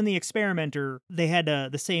experimenter. So then the experimenter, they had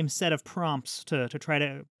the same set of prompts to try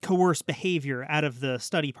to coerce behavior out of the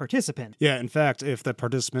study participant. Yeah, in fact, if the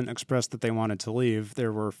participant expressed that they wanted to leave,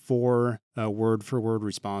 there were 4 word-for-word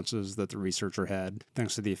responses that the researcher had,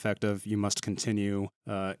 thanks to the effect of, you must continue,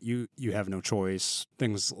 you have no choice,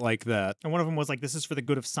 things like that. And one of them was like, this is for the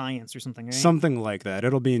good of science or something, right? Something like that.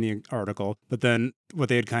 It'll be in the article. But then what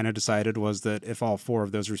they had kind of decided was that if all 4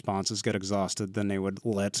 of those responses get exhausted, then they would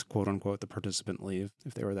let, quote unquote, the participant leave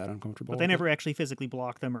if they were that uncomfortable. But they never actually physically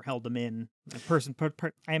blocked them or held them in.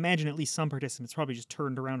 I imagine at least some participants probably just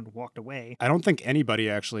turned around and walked away. I don't think anybody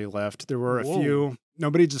actually left. There were a Whoa. few.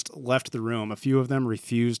 Nobody just left the room. A few of them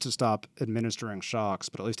refused to stop administering shocks,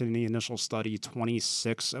 but at least in the initial study,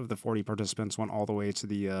 26 of the 40 participants went all the way to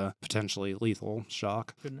the potentially lethal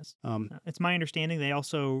shock. Goodness. It's my understanding they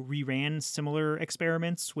also reran similar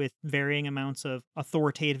experiments with varying amounts of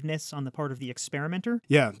authoritativeness on the part of the experimenter.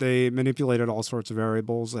 Yeah, they manipulated all sorts of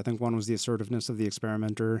variables. I think one was the assertiveness of the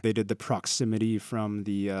experimenter. They did the proximity from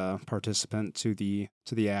the participant to the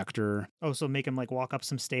actor. Oh, so make him like walk up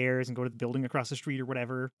some stairs and go to the building across the street or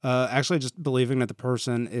whatever. Actually, just believing that the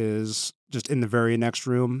person is just in the very next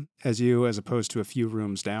room as you, as opposed to a few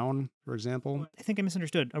rooms down, for example. I think I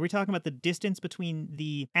misunderstood. Are we talking about the distance between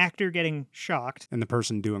the actor getting shocked And the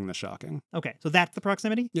person doing the shocking. Okay, so that's the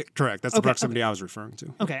proximity? Yeah, correct. That's the Okay, proximity I was referring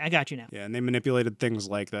to. Okay, I got you now. Yeah, and they manipulated things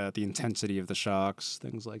like that, the intensity of the shocks,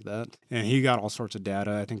 things like that. And he got all sorts of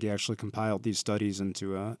data. I think he actually compiled these studies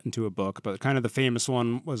into a book. But kind of the famous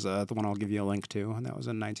one was the one I'll give you a link to, and that was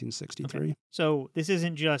in 1963. Okay. So this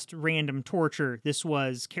isn't just random torture. This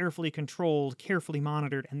was carefully controlled, carefully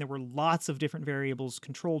monitored, and there were lots of different variables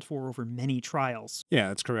controlled for over many trials. Yeah,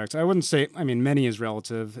 that's correct. I wouldn't say, many is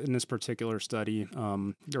relative. In this particular study,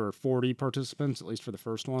 there were 40 participants, at least for the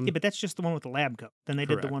first one. Yeah, but that's just the one with the lab coat. Then they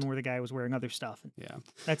did the Correct. one where the guy was wearing other stuff. Yeah.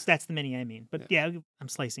 That's the many I mean. But yeah, I'm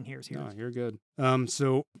slicing hairs here. No, you're good.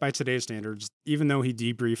 So by today's standards, even though he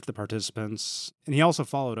debriefed the participants, and he also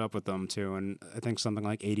followed up with them too, and I think something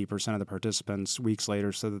like 80% of the participants weeks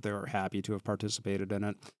later said that they were happy to have participated in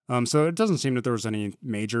it. So it doesn't seem that there was any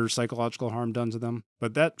major psychological harm done to them,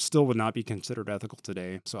 but that still would not be considered ethical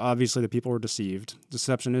today. So obviously the people were deceived.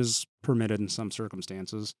 Deception is permitted in some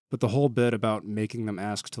circumstances, but the whole bit about making them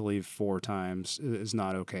ask to leave 4 times is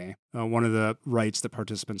not okay. One of the rights that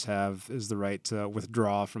participants have is the right to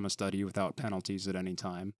withdraw from a study without penalties at any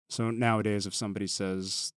time. So nowadays, if somebody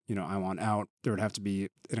says, I want out, there would have to be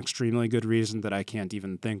an extremely good reason that I can't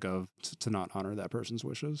even think of to not honor that person's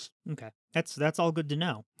wishes. Okay. That's all good to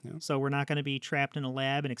know. Yeah. So we're not going to be trapped in a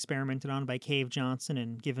lab and experimented on by Cave Johnson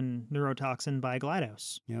and given neurotoxin by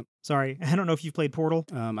GLaDOS. Yep. Sorry, I don't know if you've played Portal.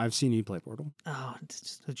 I've seen you play Portal. Oh,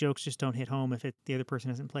 the jokes just don't hit home if the other person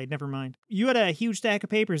hasn't played. Never mind. You had a huge stack of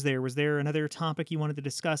papers there. Was there another topic you wanted to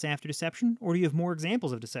discuss after deception? Or do you have more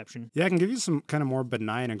examples of deception? Yeah, I can give you some kind of more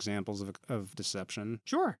benign examples of deception.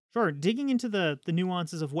 Sure. Digging into the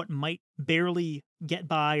nuances of what might barely get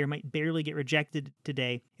by or might barely get rejected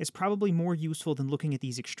today is probably more useful than looking at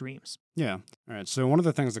these extremes. Yeah. All right. So one of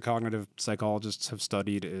the things that cognitive psychologists have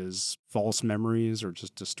studied is false memories or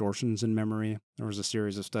just distortions in memory. There was a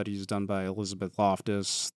series of studies done by Elizabeth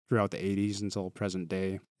Loftus throughout the 80s until present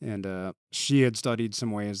day. And she had studied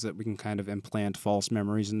some ways that we can kind of implant false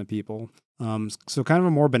memories into people. So kind of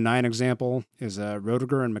a more benign example is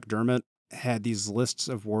Roediger and McDermott had these lists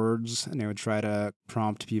of words, and they would try to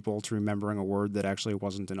prompt people to remembering a word that actually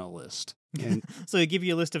wasn't in a list. And So they give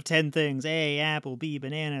you a list of 10 things: A, apple; B,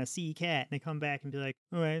 banana; C, cat. And they come back and be like,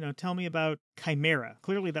 all right, now tell me about chimera.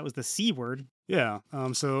 Clearly that was the C word. yeah,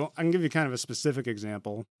 so I can give you kind of a specific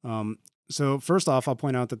example. So first off, I'll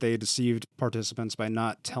point out that they deceived participants by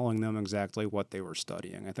not telling them exactly what they were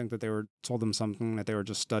studying. I think that they told them something that they were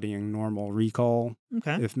just studying normal recall,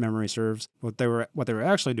 Okay. if memory serves. What they were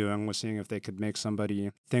actually doing was seeing if they could make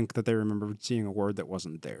somebody think that they remembered seeing a word that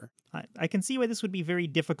wasn't there. I can see why this would be very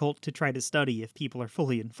difficult to try to study if people are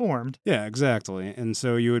fully informed. Yeah, exactly. And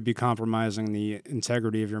so you would be compromising the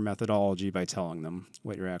integrity of your methodology by telling them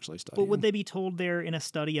what you're actually studying. But would they be told they're in a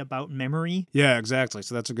study about memory? Yeah, exactly.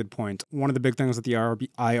 So that's a good point. One of the big things that the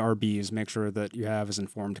IRBs make sure that you have is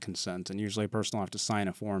informed consent. And usually a person will have to sign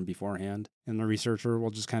a form beforehand. And the researcher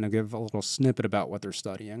will just kind of give a little snippet about what they're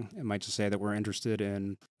studying. It might just say that we're interested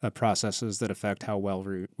in processes that affect how well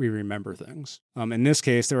we remember things. In this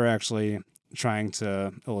case, they were actually trying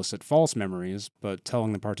to elicit false memories, but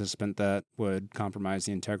telling the participant that would compromise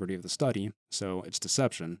the integrity of the study. So it's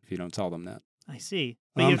deception if you don't tell them that. I see.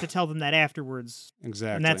 But you have to tell them that afterwards,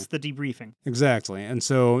 Exactly. and that's the debriefing. Exactly. And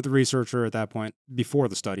so the researcher at that point, before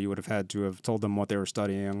the study, would have had to have told them what they were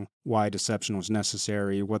studying, why deception was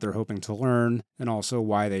necessary, what they're hoping to learn, and also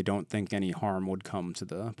why they don't think any harm would come to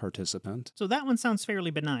the participant. So that one sounds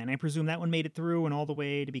fairly benign. I presume that one made it through and all the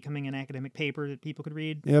way to becoming an academic paper that people could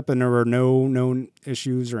read. Yep, and there were no known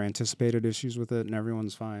issues or anticipated issues with it, and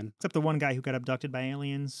everyone's fine. Except the one guy who got abducted by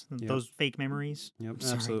aliens, those fake memories. Yep,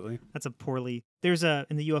 Sorry. absolutely. That's a poorly...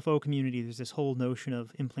 in the UFO community, there's this whole notion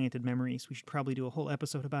of implanted memories. We should probably do a whole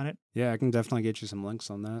episode about it. Yeah, I can definitely get you some links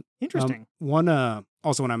on that. Interesting.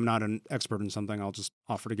 Also, when I'm not an expert in something, I'll just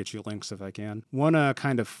offer to get you links if I can. One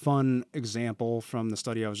kind of fun example from the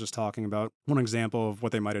study I was just talking about, one example of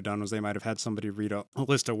what they might have done was they might have had somebody read a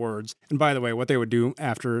list of words. And by the way, what they would do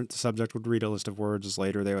after the subject would read a list of words is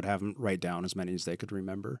later they would have them write down as many as they could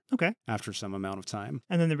remember. Okay. After some amount of time.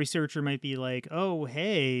 And then the researcher might be like, oh,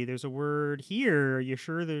 hey, there's a word here. Are you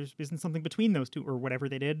sure there isn't something between those two, or whatever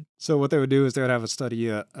they did? So what they would do is they would have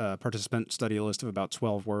a participant study a list of about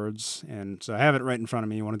 12 words. And so I have it right in front of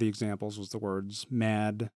me. One of the examples was the words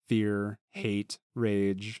mad, fear, hate,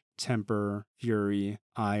 rage, temper, fury,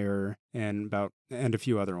 ire, and a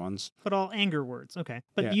few other ones. But all anger words. Okay.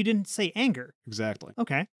 But Yeah. you didn't say anger. Exactly.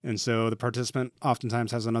 Okay. And so the participant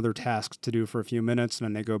oftentimes has another task to do for a few minutes, and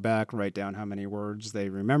then they go back, write down how many words they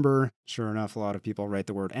remember. Sure enough, a lot of people write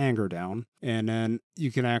the word anger down. And then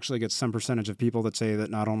you can actually get some percentage of people that say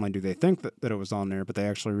that not only do they think that it was on there, but they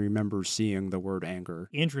actually remember seeing the word anger.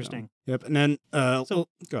 Interesting. Yep. And then, go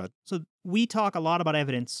ahead. So we talk a lot about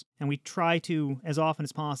evidence, and we try to, as often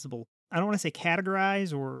as possible, I don't want to say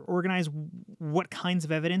categorize or organize what kinds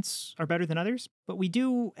of evidence are better than others, but we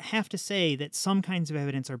do have to say that some kinds of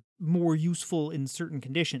evidence are more useful in certain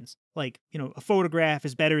conditions. Like, a photograph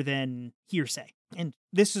is better than hearsay. And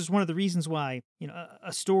this is one of the reasons why,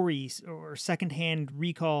 a story or secondhand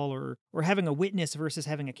recall or having a witness versus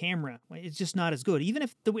having a camera, it's just not as good. Even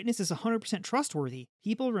if the witness is 100% trustworthy,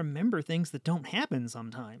 people remember things that don't happen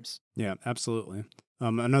sometimes. Yeah, absolutely.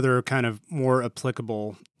 Another kind of more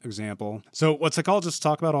applicable example. So what psychologists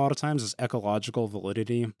talk about a lot of times is ecological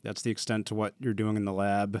validity. That's the extent to what you're doing in the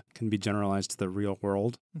lab can be generalized to the real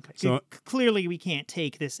world. Okay. So clearly we can't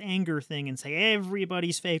take this anger thing and say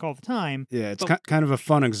everybody's fake all the time. Yeah, it's kind of a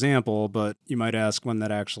fun example, but you might ask when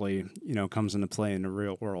that actually, comes into play in the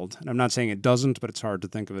real world. And I'm not saying it doesn't, but it's hard to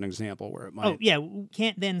think of an example where it might. Oh, yeah. We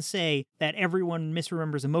can't then say that everyone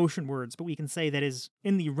misremembers emotion words, but we can say that is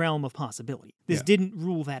in the realm of possibility. This didn't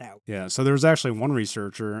rule that out. Yeah, so there was actually one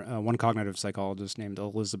researcher, one cognitive psychologist named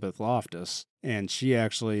Elizabeth Loftus, and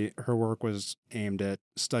her work was aimed at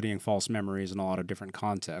studying false memories in a lot of different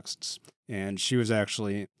contexts. And she was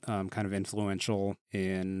actually kind of influential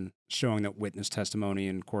in showing that witness testimony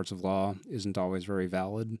in courts of law isn't always very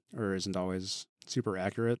valid or isn't always super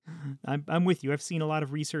accurate. I'm with you. I've seen a lot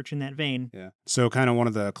of research in that vein. Yeah. So kind of one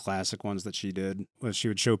of the classic ones that she did was she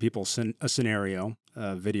would show people a scenario,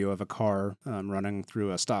 a video of a car running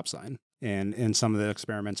through a stop sign. And in some of the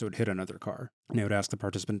experiments, it would hit another car. And they would ask the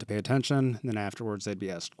participant to pay attention, and then afterwards they'd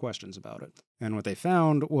be asked questions about it. And what they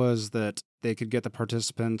found was that they could get the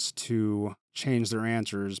participants to change their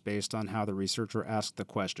answers based on how the researcher asked the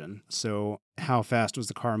question. So how fast was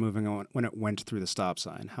the car moving when it went through the stop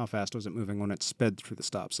sign? How fast was it moving when it sped through the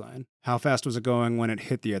stop sign? How fast was it going when it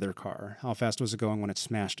hit the other car? How fast was it going when it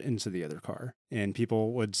smashed into the other car? And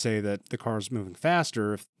people would say that the car is moving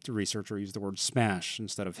faster if the researcher used the word smash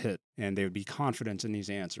instead of hit, and they would be confident in these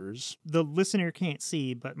answers. The listener can't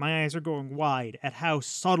see, but my eyes are going wide at how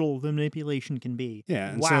subtle the manipulation can be. Yeah,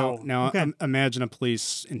 and wow. So now imagine a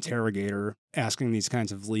police interrogator asking these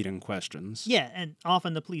kinds of leading questions. Yeah, and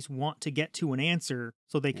often the police want to get to an answer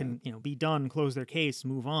so they can, be done, close their case,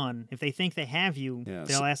 move on. If they think they have you,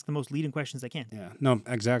 they'll ask the most leading questions they can. Yeah, no,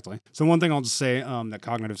 exactly. So one thing I'll just say that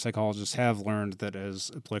cognitive psychologists have learned that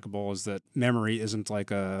is applicable is that memory isn't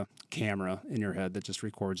like a camera in your head that just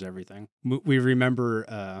records everything. We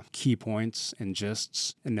remember key points and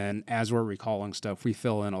gists, and then as we're recalling stuff, we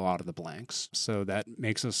fill in a lot of the blanks. So that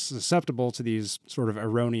makes us susceptible to these sort of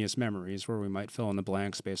erroneous memories where we might fill in the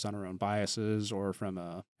blanks based on our own biases or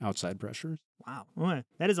from outside pressures. Wow. Boy,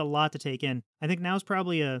 that is a lot to take in. I think now's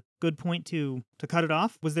probably a good point to cut it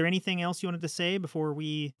off. Was there anything else you wanted to say before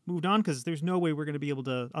we moved on? Because there's no way we're going to be able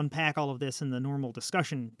to unpack all of this in the normal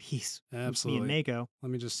discussion piece. Absolutely. Me and Mako.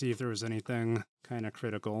 Let me just see if there was anything kind of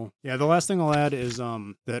critical. Yeah, the last thing I'll add is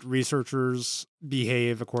that researchers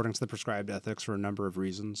behave according to the prescribed ethics for a number of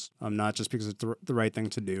reasons. Not just because it's the right thing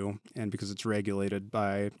to do and because it's regulated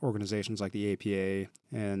by organizations like the APA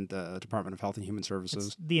and the Department of Health and Human Services.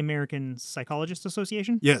 It's the American Psychologist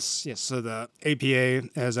Association? Yes. So the APA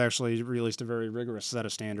has actually released a very rigorous set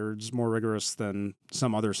of standards, more rigorous than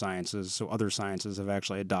some other sciences. So other sciences have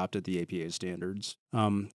actually adopted the APA standards.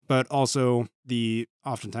 But also,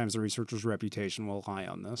 oftentimes the researcher's reputation will lie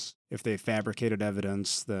on this. If they fabricated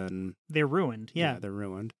evidence, then They're ruined. Yeah. they're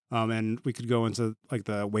ruined. And we could go into like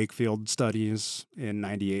the Wakefield studies in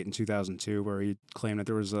 '98 and 2002, where he claimed that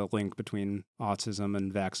there was a link between autism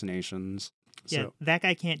and vaccinations. Yeah, So, that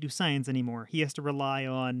guy can't do science anymore. He has to rely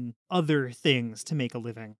on other things to make a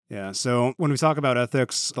living. yeah. So when we talk about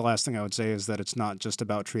ethics, the last thing I would say is that it's not just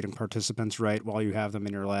about treating participants right while you have them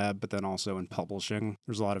in your lab, but then also in publishing.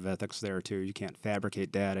 There's a lot of ethics there too. You can't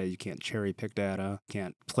fabricate data. You can't cherry pick data. You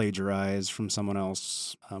can't plagiarize from someone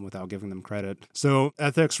else without giving them credit. So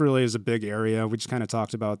ethics really is a big area. We just kind of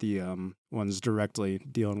talked about the ones directly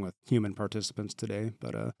dealing with human participants today,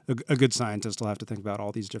 but a good scientist will have to think about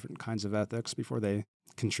all these different kinds of ethics before they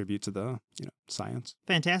contribute to the science.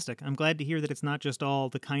 Fantastic. I'm glad to hear that it's not just all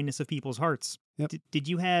the kindness of people's hearts. Yep. Did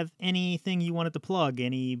you have anything you wanted to plug?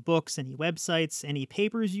 Any books, any websites, any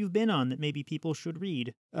papers you've been on that maybe people should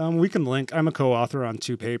read? We can link. I'm a co-author on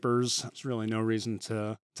 2 papers. There's really no reason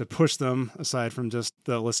to push them aside from just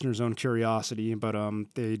the listener's own curiosity, but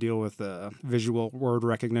they deal with visual word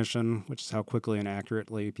recognition, which is how quickly and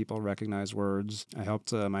accurately people recognize words. I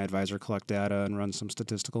helped my advisor collect data and run some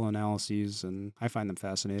statistical analyses, and I find them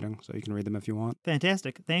fascinating, so you can read them if you want.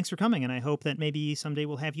 Fantastic. Thanks for coming, and I hope that maybe someday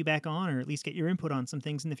we'll have you back on or at least get your input on some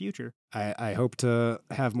things in the future. I hope to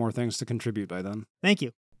have more things to contribute by then. Thank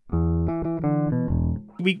you.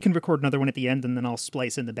 We can record another one at the end, and then I'll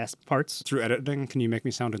splice in the best parts. Through editing, can you make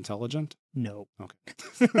me sound intelligent? No. Okay.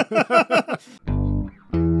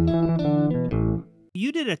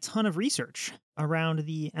 You did a ton of research around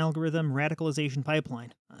the algorithm radicalization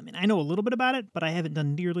pipeline. I mean, I know a little bit about it, but I haven't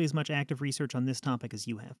done nearly as much active research on this topic as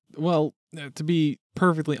you have. Well, to be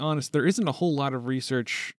perfectly honest, there isn't a whole lot of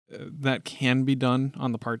research that can be done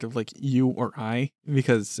on the part of like you or I,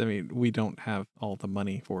 because I mean, we don't have all the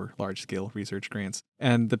money for large scale research grants.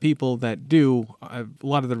 And the people that do, a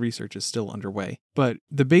lot of the research is still underway. But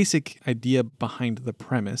the basic idea behind the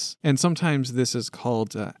premise, and sometimes this is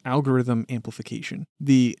called algorithm amplification.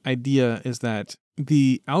 The idea is that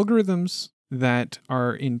the algorithms that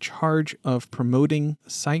are in charge of promoting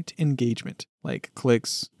site engagement, like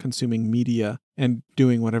clicks, consuming media, and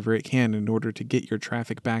doing whatever it can in order to get your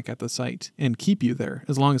traffic back at the site and keep you there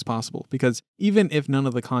as long as possible. Because even if none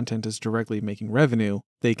of the content is directly making revenue,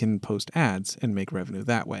 they can post ads and make revenue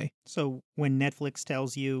that way. So when Netflix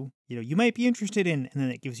tells you, you might be interested in, and then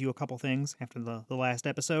it gives you a couple things after the last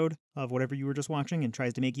episode of whatever you were just watching and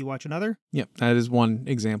tries to make you watch another? Yep, that is one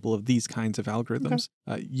example of these kinds of algorithms.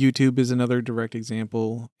 Okay. YouTube is another direct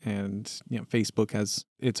example, and Facebook has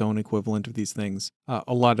its own equivalent of these things.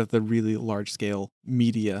 A lot of the really large-scale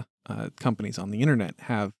media companies on the internet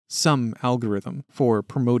have some algorithm for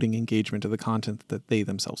promoting engagement of the content that they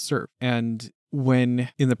themselves serve. And when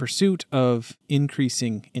in the pursuit of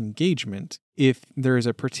increasing engagement, if there is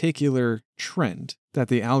a particular trend that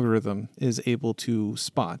the algorithm is able to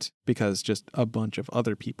spot because just a bunch of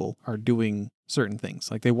other people are doing certain things,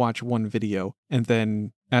 like they watch one video and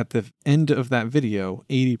then at the end of that video,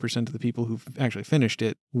 80% of the people who've actually finished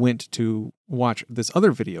it went to watch this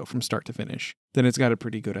other video from start to finish, then it's got a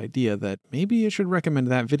pretty good idea that maybe it should recommend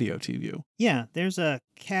that video to you. Yeah, there's a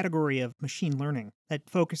category of machine learning that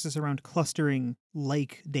focuses around clustering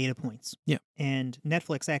like data points. Yeah. And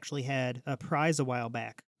Netflix actually had a prize a while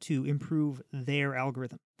back to improve their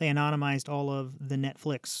algorithm. They anonymized all of the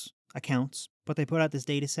Netflix accounts, but they put out this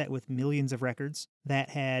data set with millions of records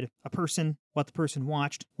that had a person, what the person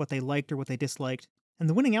watched, what they liked or what they disliked. And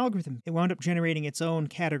the winning algorithm, it wound up generating its own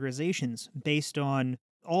categorizations based on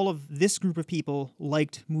all of this group of people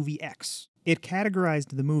liked movie X. It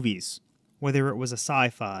categorized the movies, whether it was a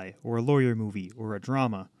sci-fi or a lawyer movie or a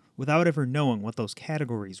drama, without ever knowing what those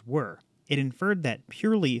categories were. It inferred that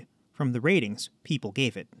purely from the ratings people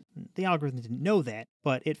gave it. The algorithm didn't know that,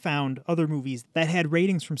 but it found other movies that had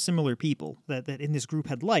ratings from similar people that in this group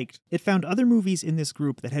had liked. It found other movies in this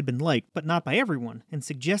group that had been liked, but not by everyone, and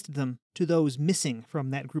suggested them to those missing from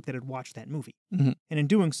that group that had watched that movie. Mm-hmm. And in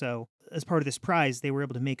doing so, as part of this prize, they were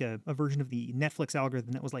able to make a version of the Netflix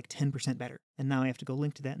algorithm that was like 10% better. And now I have to go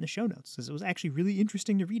link to that in the show notes, because it was actually really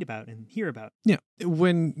interesting to read about and hear about. Yeah.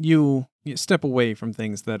 When you step away from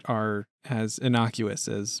things that are as innocuous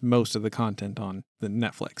as most of the content on the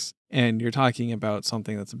Netflix, and you're talking about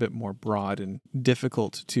something that's a bit more broad and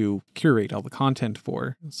difficult to curate all the content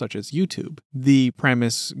for, such as YouTube, the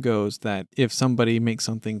premise goes that if somebody makes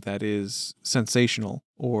something that is sensational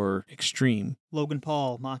or extreme, Logan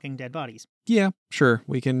Paul mocking dead bodies. Yeah, sure,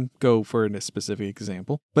 we can go for a specific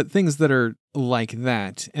example. But things that are like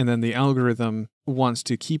that, and then the algorithm wants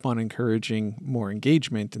to keep on encouraging more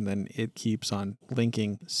engagement, and then it keeps on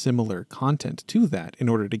linking similar content to that in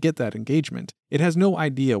order to get that engagement. It has no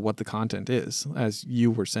idea what the content is, as you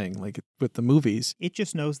were saying, like with the movies. It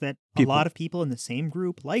just knows that People- a lot of people in the same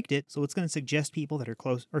group liked it, so it's going to suggest people that are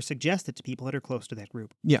close, or suggest it to people that are close to that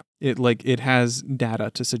group. Yeah, it has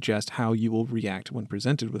data to suggest how you will react when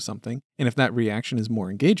presented with something. And if that reaction is more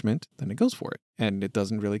engagement, then it goes for it. And it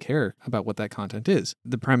doesn't really care about what that content is.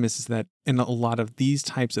 The premise is that in a lot of these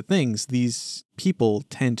types of things, these people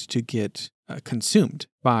tend to get consumed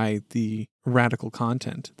by the radical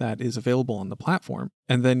content that is available on the platform.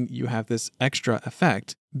 And then you have this extra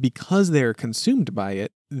effect because they're consumed by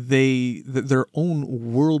it. Their own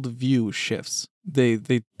worldview shifts.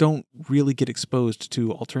 They don't really get exposed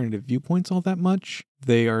to alternative viewpoints all that much.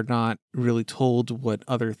 They are not really told what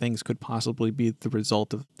other things could possibly be the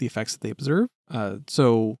result of the effects that they observe.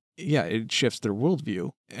 So yeah, it shifts their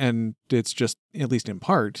worldview. And it's just, at least in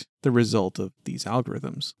part, the result of these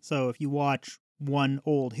algorithms. So if you watch one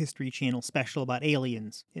old History Channel special about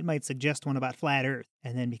aliens, it might suggest one about flat Earth.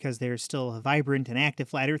 And then because there's still a vibrant and active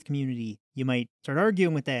flat Earth community, you might start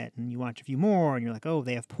arguing with that. And you watch a few more and you're like, oh,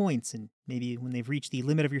 they have points. And maybe when they've reached the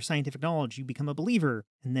limit of your scientific knowledge, you become a believer.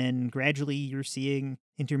 And then gradually you're seeing,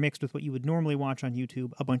 intermixed with what you would normally watch on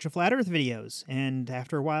YouTube, a bunch of flat Earth videos. And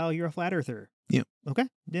after a while, you're a flat Earther. Yeah. Okay.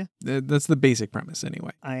 Yeah. That's the basic premise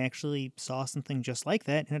anyway. I actually saw something just like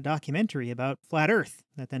that in a documentary about flat Earth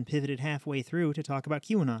that then pivoted halfway through to talk about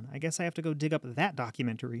QAnon. I guess I have to go dig up that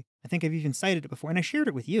documentary. I think I've even cited it before, and I shared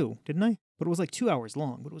it with you, didn't I? But it was like 2 hours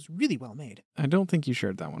long, but it was really well made. I don't think you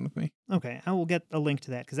shared that one with me. Okay, I will get a link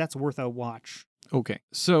to that because that's worth a watch. Okay,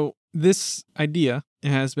 so this idea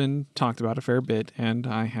has been talked about a fair bit, and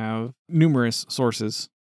I have numerous sources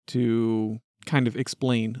to kind of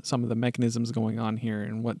explain some of the mechanisms going on here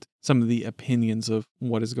and what some of the opinions of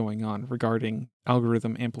what is going on regarding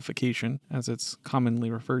algorithm amplification, as it's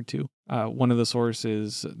commonly referred to. One of the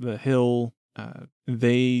sources, The Hill,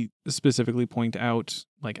 they specifically point out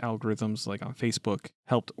like algorithms like on Facebook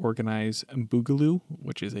helped organize Boogaloo,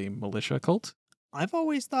 which is a militia cult. I've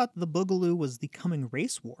always thought the Boogaloo was the coming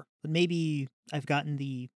race war, but maybe I've gotten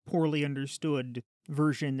the poorly understood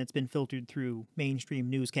version that's been filtered through mainstream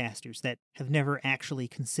newscasters that have never actually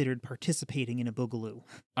considered participating in a Boogaloo.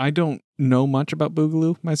 I don't know much about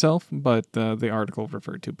Boogaloo myself, but the article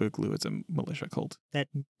referred to Boogaloo as a militia cult. That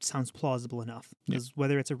sounds plausible enough, because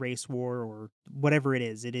whether it's a race war or whatever it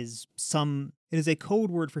is a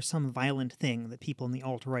code word for some violent thing that people in the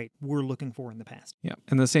alt-right were looking for in the past. Yeah,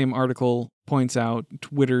 and the same article points out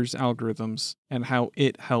Twitter's algorithms and how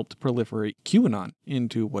it helped proliferate QAnon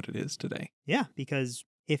into what it is today. Yeah, because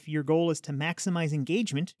if your goal is to maximize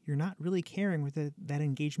engagement, you're not really caring whether that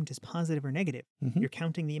engagement is positive or negative. Mm-hmm. You're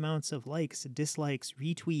counting the amounts of likes, dislikes,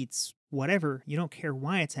 retweets, whatever. You don't care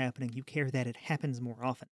why it's happening. You care that it happens more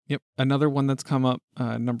often. Yep. Another one that's come up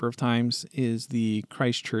a number of times is the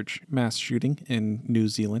Christchurch mass shooting in New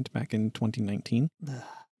Zealand back in 2019.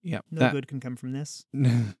 Yeah, no good can come from this.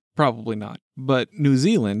 Probably not. But New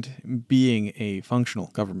Zealand, being a functional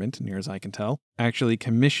government, near as I can tell, actually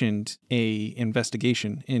commissioned a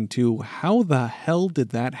investigation into how the hell did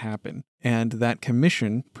that happen. And that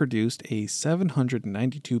commission produced a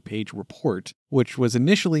 792-page report, which was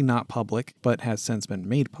initially not public, but has since been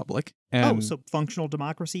made public. And so functional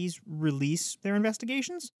democracies release their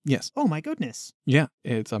investigations? Yes. Oh my goodness. Yeah,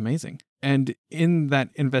 it's amazing. And in that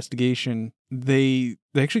investigation, they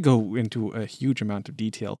actually go into a huge amount of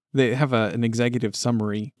detail. They have an executive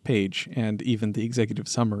summary page, and even the executive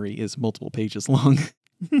summary is multiple pages long.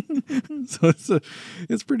 So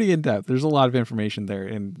it's pretty in-depth. There's a lot of information there,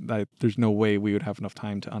 and there's no way we would have enough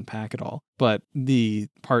time to unpack it all. But the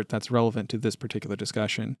part that's relevant to this particular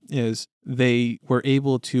discussion is they were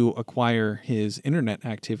able to acquire his internet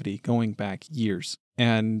activity going back years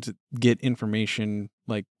and get information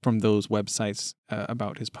like from those websites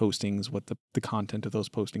about his postings, what the content of those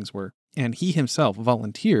postings were. And he himself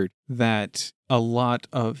volunteered that a lot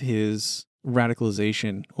of his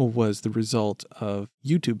radicalization was the result of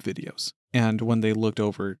YouTube videos. And when they looked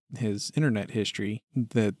over his internet history,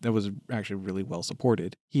 that was actually really well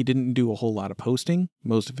supported. He didn't do a whole lot of posting.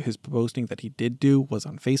 Most of his posting that he did do was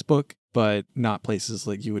on Facebook, but not places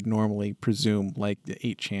like you would normally presume, like the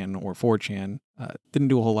 8chan or 4chan. Didn't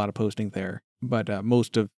do a whole lot of posting there. But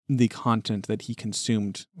most of the content that he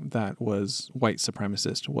consumed that was white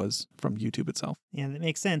supremacist was from YouTube itself. Yeah, that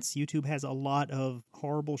makes sense. YouTube has a lot of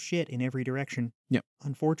horrible shit in every direction. Yep.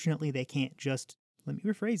 Unfortunately, they can't just Let me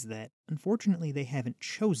rephrase that. Unfortunately, they haven't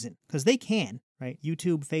chosen, because they can, right?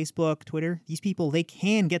 YouTube, Facebook, Twitter, these people, they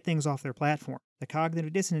can get things off their platform. The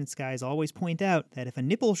cognitive dissonance guys always point out that if a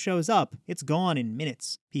nipple shows up, it's gone in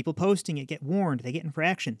minutes. People posting it get warned, they get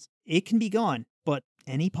infractions. It can be gone, but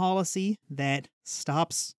any policy that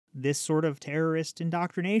stops this sort of terrorist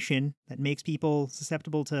indoctrination that makes people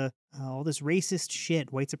susceptible to all this racist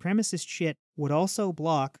shit, white supremacist shit, would also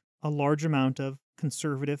block a large amount of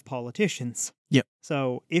conservative politicians. Yep.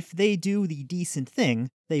 So if they do the decent thing,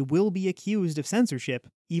 they will be accused of censorship,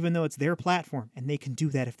 even though it's their platform, and they can do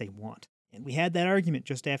that if they want. And we had that argument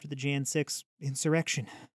just after the Jan 6 insurrection.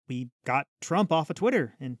 We got Trump off of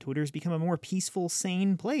Twitter, and Twitter's become a more peaceful,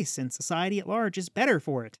 sane place, and society at large is better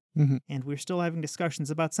for it. Mm-hmm. And we're still having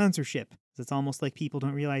discussions about censorship. It's almost like people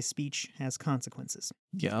don't realize speech has consequences.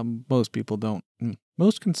 Yeah, most people don't.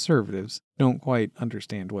 Most conservatives don't quite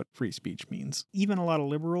understand what free speech means. Even a lot of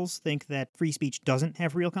liberals think that free speech doesn't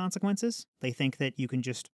have real consequences. They think that you can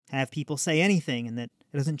just have people say anything and that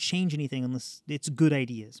it doesn't change anything unless it's good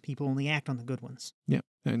ideas. People only act on the good ones. Yeah,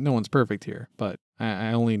 no one's perfect here, but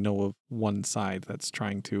I only know of one side that's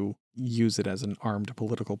trying to use it as an armed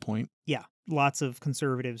political point. Yeah, lots of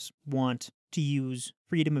conservatives want to use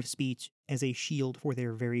freedom of speech as a shield for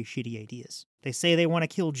their very shitty ideas. They say they want to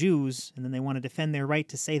kill Jews, and then they want to defend their right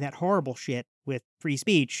to say that horrible shit with free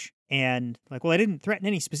speech. And like, well, I didn't threaten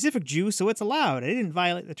any specific Jew, so it's allowed. I didn't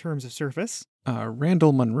violate the terms of service.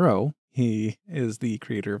 Randall Munroe, he is the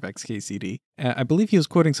creator of XKCD. I believe he was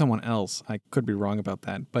quoting someone else. I could be wrong about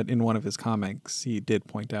that, but in one of his comics, he did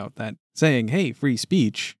point out that saying, hey, free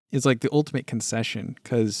speech is like the ultimate concession,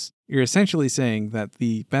 because you're essentially saying that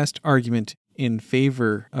the best argument in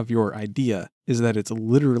favor of your idea is that it's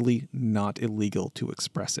literally not illegal to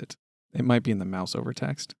express it. It might be in the mouse over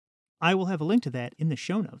text. I will have a link to that in the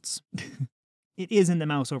show notes. It is in the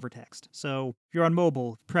mouse over text. So if you're on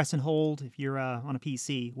mobile, press and hold. If you're on a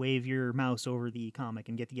PC, wave your mouse over the comic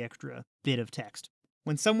and get the extra bit of text.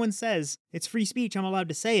 When someone says, it's free speech, I'm allowed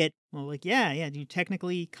to say it, well, like, yeah,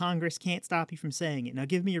 technically Congress can't stop you from saying it. Now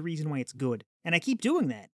give me a reason why it's good. And I keep doing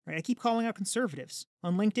that, right? I keep calling out conservatives.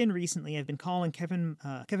 On LinkedIn recently, I've been calling Kevin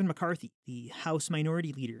McCarthy, the House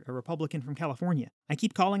Minority Leader, a Republican from California. I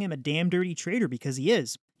keep calling him a damn dirty traitor because he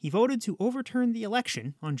is. He voted to overturn the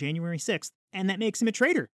election on January 6th, and that makes him a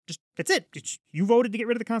traitor. That's it. You voted to get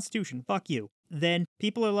rid of the Constitution. Fuck you. Then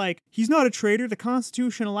people are like, he's not a traitor. The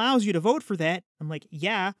Constitution allows you to vote for that. I'm like,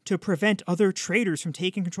 yeah, to prevent other traitors from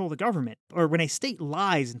taking control of the government. Or when a state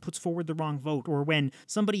lies and puts forward the wrong vote, or when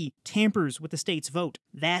somebody tampers with the state's vote.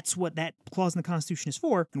 That's what that clause in the Constitution is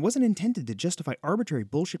for. And wasn't intended to justify arbitrary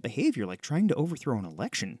bullshit behavior like trying to overthrow an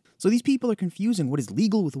election. So these people are confusing what is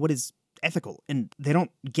legal with what is ethical, and they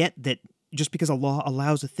don't get that just because a law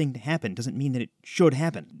allows a thing to happen doesn't mean that it should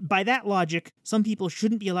happen. By that logic, some people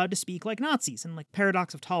shouldn't be allowed to speak like Nazis, and like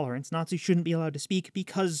paradox of tolerance, Nazis shouldn't be allowed to speak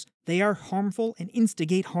because they are harmful and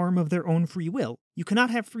instigate harm of their own free will. You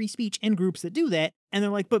cannot have free speech and groups that do that, and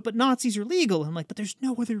they're like, but Nazis are legal. I'm like, but there's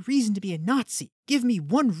no other reason to be a Nazi. Give me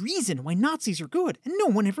one reason why Nazis are good, and no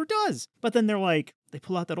one ever does. But then they're like, they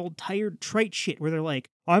pull out that old tired trite shit where they're like,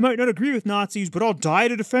 I might not agree with Nazis, but I'll die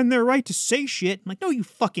to defend their right to say shit. I'm like, no, you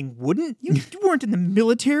fucking wouldn't. You weren't in the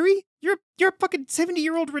military. You're a fucking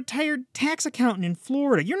 70-year-old retired tax accountant in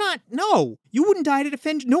Florida. No. You wouldn't die to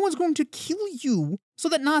defend, no one's going to kill you so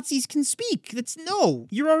that Nazis can speak.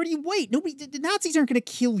 You're already white. The Nazis aren't going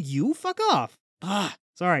to kill you. Fuck off.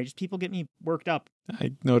 Sorry, just people get me worked up.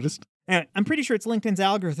 I noticed. I'm pretty sure it's LinkedIn's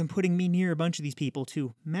algorithm putting me near a bunch of these people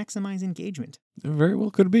to maximize engagement. Very well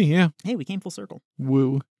could be, yeah. Hey, we came full circle.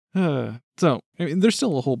 Woo. There's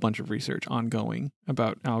still a whole bunch of research ongoing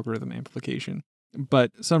about algorithm amplification.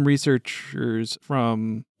 But some researchers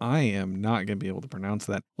from, I am not going to be able to pronounce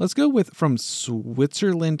that. Let's go with from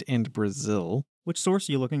Switzerland and Brazil. Which source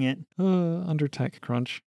are you looking at? Under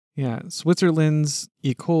TechCrunch. Yeah, Switzerland's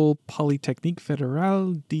École Polytechnique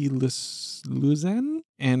Fédérale de Lausanne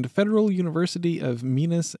and Federal University of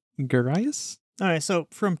Minas Gerais. All right, so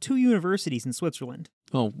from 2 universities in Switzerland.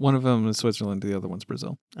 Oh, one of them is Switzerland, the other one's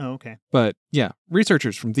Brazil. Oh, okay. But yeah,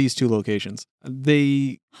 researchers from these 2 locations, How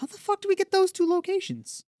the fuck do we get those 2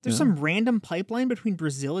 locations? There's some random pipeline between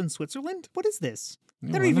Brazil and Switzerland? What is this?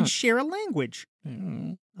 They don't even share a language.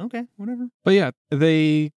 Okay, whatever. But yeah,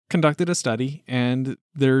 they conducted a study, and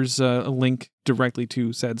there's a link directly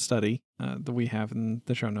to said study that we have in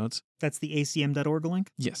the show notes. That's the acm.org link?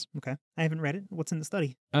 Yes. Okay. I haven't read it. What's in the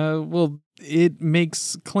study? Well, it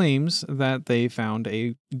makes claims that they found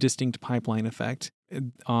a distinct pipeline effect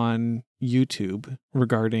on YouTube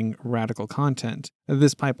regarding radical content.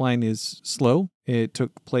 This pipeline is slow. It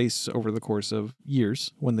took place over the course of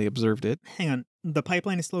years when they observed it. Hang on. The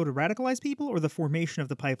pipeline is slow to radicalize people, or the formation of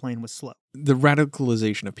the pipeline was slow? The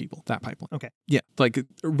radicalization of people, that pipeline. Okay. Yeah, like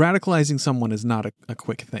radicalizing someone is not a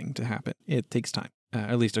quick thing to happen. It takes time,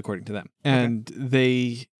 at least according to them. And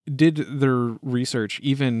they did their research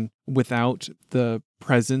even without the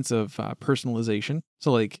presence of personalization.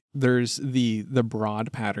 So like there's the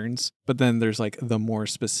broad patterns, but then there's like the more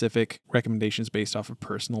specific recommendations based off of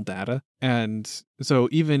personal data. And so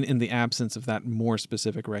even in the absence of that more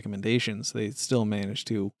specific recommendations, they still managed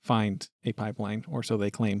to find a pipeline, or so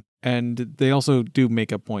they claim. And they also do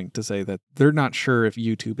make a point to say that they're not sure if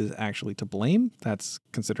YouTube is actually to blame. That's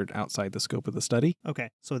considered outside the scope of the study. Okay.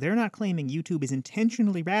 So they're not claiming YouTube is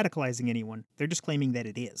intentionally radicalizing anyone. They're just claiming that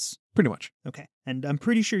it is. Pretty much. Okay. And I'm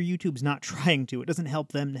pretty sure YouTube's not trying to. It doesn't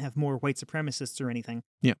help them to have more white supremacists or anything.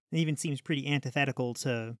 Yeah. It even seems pretty antithetical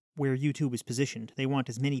to where YouTube is positioned. They want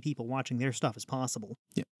as many people watching their stuff as possible.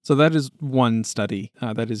 Yeah. So that is one study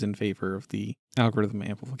that is in favor of the algorithm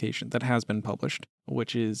amplification that has been published,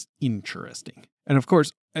 which is interesting. And of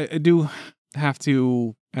course, I do have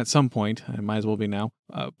to, at some point, I might as well be now,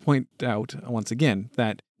 point out once again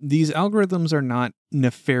that these algorithms are not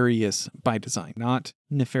nefarious by design, not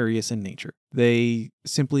nefarious in nature. They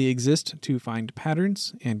simply exist to find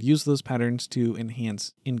patterns and use those patterns to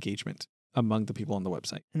enhance engagement among the people on the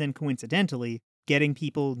website. And then coincidentally, getting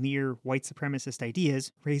people near white supremacist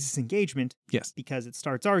ideas raises engagement. Yes. Because it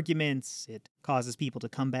starts arguments, it causes people to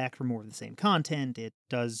come back for more of the same content, it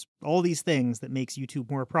does all these things that makes YouTube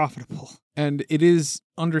more profitable. And it is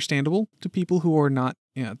understandable to people who are not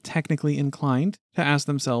technically inclined to ask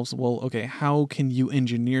themselves, well, okay, how can you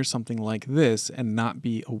engineer something like this and not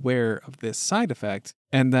be aware of this side effect?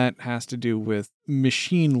 And that has to do with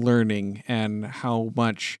machine learning and how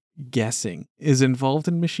much guessing is involved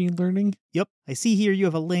in machine learning. Yep. I see here you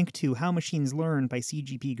have a link to How Machines Learn by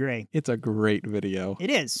CGP Grey. It's a great video.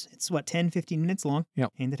 It is. It's 10, 15 minutes long.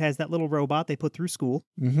 Yep. And it has that little robot they put through school.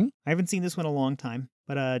 Mm-hmm. I haven't seen this one in a long time.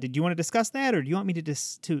 But did you want to discuss that, or do you want me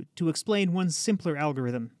to explain one simpler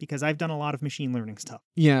algorithm? Because I've done a lot of machine learning stuff.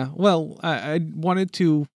 Yeah, well, I wanted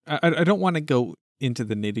to... I don't want to go into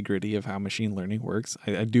the nitty-gritty of how machine learning works.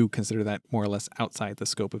 I do consider that more or less outside the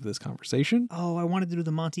scope of this conversation. Oh, I wanted to do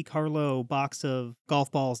the Monte Carlo box of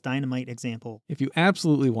golf balls dynamite example. If you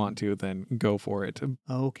absolutely want to, then go for it.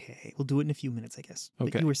 Okay, we'll do it in a few minutes, I guess.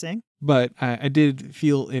 Okay. Like you were saying? But I did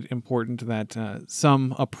feel it important that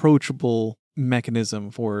some approachable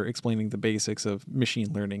mechanism for explaining the basics of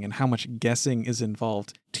machine learning and how much guessing is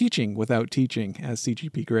involved. Teaching without teaching, as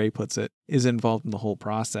CGP Grey puts it, is involved in the whole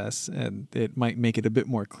process, and it might make it a bit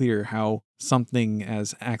more clear how something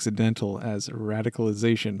as accidental as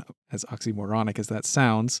radicalization, as oxymoronic as that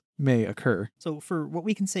sounds, may occur. So for what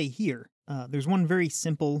we can say here, there's one very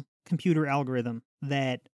simple computer algorithm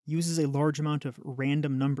that uses a large amount of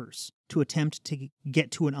random numbers to attempt to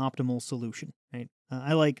get to an optimal solution, right?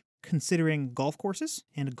 I like considering golf courses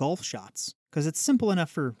and golf shots because it's simple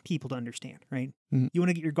enough for people to understand, right? Mm-hmm. You want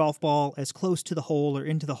to get your golf ball as close to the hole or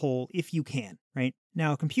into the hole if you can, right?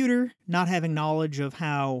 Now, a computer, not having knowledge of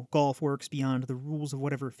how golf works beyond the rules of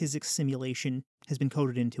whatever physics simulation has been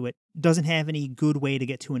coded into it, doesn't have any good way to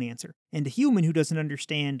get to an answer. And a human who doesn't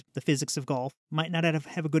understand the physics of golf might not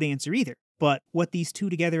have a good answer either. But what these two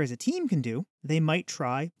together as a team can do, they might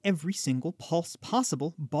try every single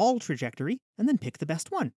possible ball trajectory and then pick the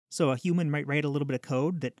best one. So a human might write a little bit of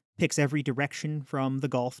code that picks every direction from the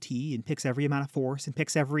golf tee and picks every amount of force and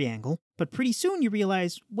picks every angle. But pretty soon you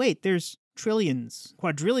realize, wait, there's trillions,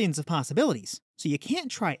 quadrillions of possibilities. So you can't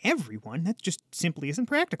try every one. That just simply isn't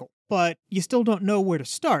practical. But you still don't know where to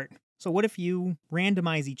start. So what if you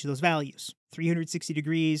randomize each of those values? 360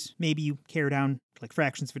 degrees, maybe you care down to like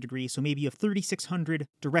fractions of a degree, so maybe you have 3,600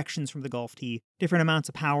 directions from the golf tee, different amounts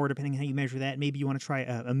of power depending on how you measure that. Maybe you want to try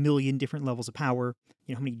a million different levels of power,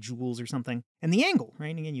 how many joules or something. And the angle,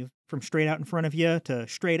 right? Again, you from straight out in front of you to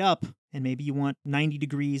straight up, and maybe you want 90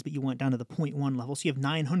 degrees, but you want down to the 0.1 level, so you have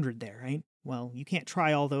 900 there, right? Well, you can't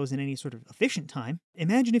try all those in any sort of efficient time.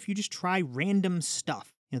 Imagine if you just try random stuff.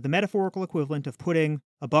 the metaphorical equivalent of putting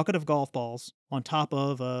a bucket of golf balls on top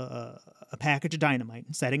of a package of dynamite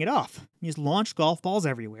and setting it off. You just launch golf balls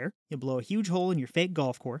everywhere. You blow a huge hole in your fake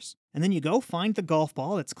golf course, and then you go find the golf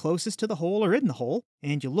ball that's closest to the hole or in the hole,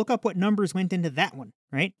 and you look up what numbers went into that one,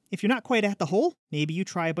 right? If you're not quite at the hole, maybe you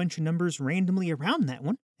try a bunch of numbers randomly around that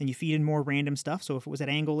one, and you feed in more random stuff. So if it was at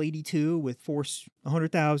angle 82 with force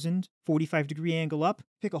 100,000, 45-degree angle up,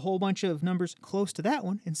 pick a whole bunch of numbers close to that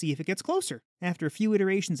one and see if it gets closer. After a few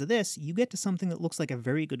iterations of this, you get to something that looks like a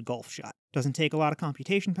very good golf shot. Doesn't take a lot of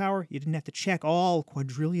computation power, you didn't have to check all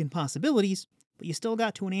quadrillion possibilities, but you still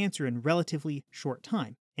got to an answer in relatively short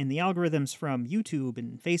time. And the algorithms from YouTube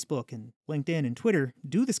and Facebook and LinkedIn and Twitter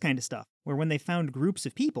do this kind of stuff, where when they found groups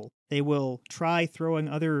of people, they will try throwing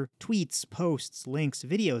other tweets, posts, links,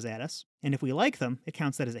 videos at us, and if we like them, it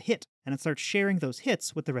counts that as a hit, and it starts sharing those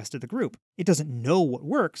hits with the rest of the group. It doesn't know what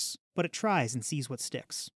works, but it tries and sees what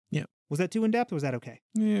sticks. Yeah. Was that too in-depth, or was that okay?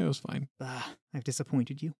 Yeah, it was fine. I've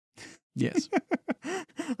disappointed you. Yes.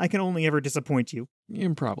 I can only ever disappoint you.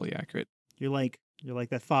 You're probably accurate. You're like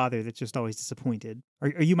that father that's just always disappointed.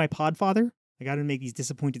 Are you my pod father? I gotta make these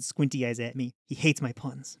disappointed squinty eyes at me. He hates my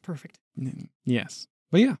puns. Perfect. Yes.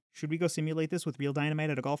 But yeah. Should we go simulate this with real dynamite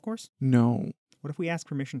at a golf course? No. What if we ask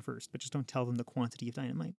permission first, but just don't tell them the quantity of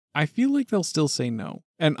dynamite? I feel like they'll still say no.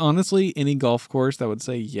 And honestly, any golf course that would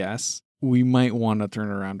say yes, we might want to turn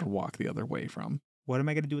around and walk the other way from. What am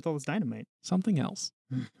I going to do with all this dynamite? Something else.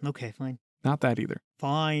 Okay, fine. Not that either.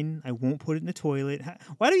 Fine. I won't put it in the toilet.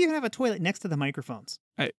 Why do you even have a toilet next to the microphones?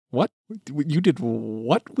 What? You did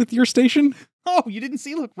what with your station? Oh, you didn't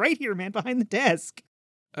see? Look, right here, man, behind the desk.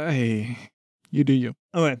 You do you.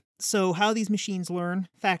 Okay, so how these machines learn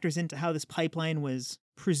factors into how this pipeline was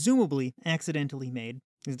presumably accidentally made.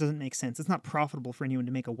 This doesn't make sense. It's not profitable for anyone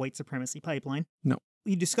to make a white supremacy pipeline. No.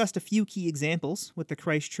 We discussed a few key examples with the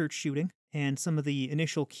Christchurch shooting and some of the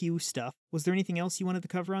initial Q stuff. Was there anything else you wanted to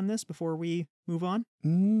cover on this before we move on?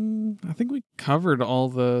 I think we covered all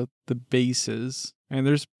the bases, and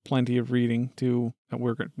there's plenty of reading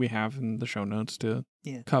that we have in the show notes to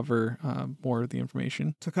cover more of the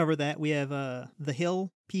information. To cover that, we have The Hill,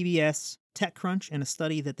 PBS, TechCrunch, and a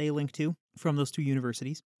study that they link to from those two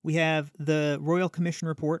universities. We have the Royal Commission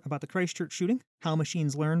report about the Christchurch shooting, How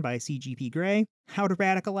Machines Learn by CGP Grey, How to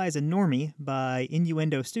Radicalize a Normie by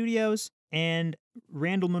Innuendo Studios, and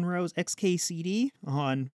Randall Munroe's XKCD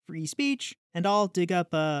on free speech, and I'll dig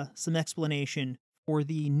up some explanation for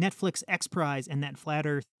the Netflix X Prize and that Flat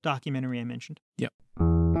Earth documentary I mentioned. Yep.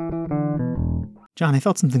 John, I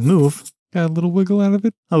felt something move. Got a little wiggle out of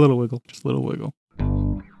it? A little wiggle. Just a little wiggle.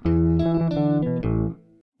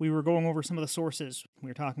 We were going over some of the sources. We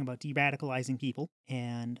were talking about de-radicalizing people,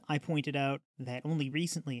 and I pointed out that only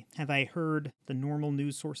recently have I heard the normal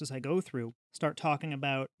news sources I go through start talking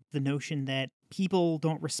about the notion that people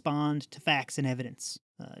don't respond to facts and evidence.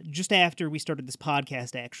 Just after we started this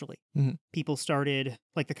podcast, actually, people started,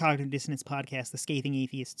 like the Cognitive Dissonance podcast, the Scathing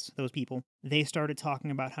Atheists, those people, they started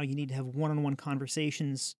talking about how you need to have one-on-one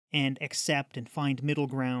conversations and accept and find middle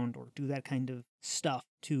ground or do that kind of stuff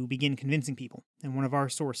to begin convincing people. And one of our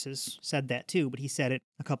sources said that too, but he said it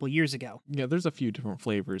a couple years ago. Yeah, there's a few different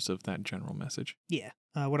flavors of that general message. Yeah.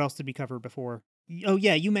 What else did we cover before? Oh,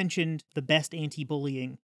 yeah, you mentioned the best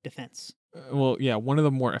anti-bullying defense. One of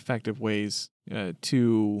the more effective ways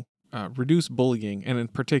to reduce bullying, and in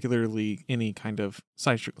particularly any kind of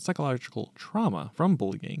psychological trauma from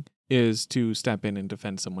bullying, is to step in and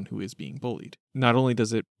defend someone who is being bullied. Not only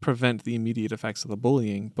does it prevent the immediate effects of the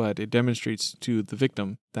bullying, but it demonstrates to the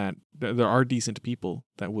victim that there are decent people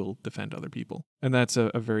that will defend other people. And that's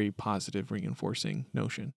a very positive, reinforcing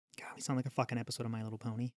notion. God, we sound like a fucking episode of My Little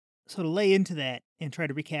Pony. So to lay into that and try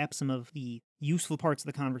to recap some of the useful parts of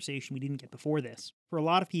the conversation we didn't get before this, for a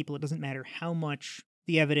lot of people, it doesn't matter how much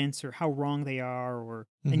the evidence or how wrong they are,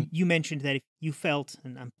 and you mentioned that if you felt,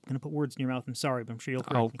 and I'm going to put words in your mouth, I'm sorry, but I'm sure you'll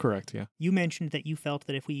correct me. I'll correct, yeah. You mentioned that you felt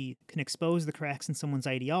that if we can expose the cracks in someone's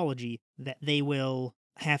ideology, that they will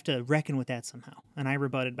have to reckon with that somehow. And I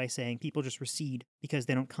rebutted by saying people just recede because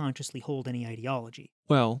they don't consciously hold any ideology.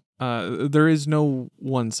 Well, there is no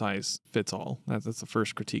one size fits all. That's the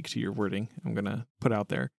first critique to your wording I'm going to put out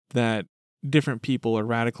there. That different people are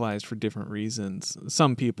radicalized for different reasons.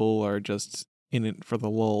 Some people are just in it for the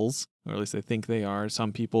lulz, or at least they think they are.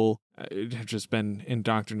 Some people have just been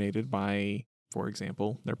indoctrinated by, for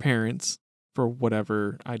example, their parents for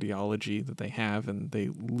whatever ideology that they have, and they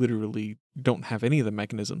literally don't have any of the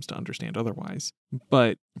mechanisms to understand otherwise.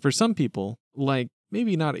 But for some people, like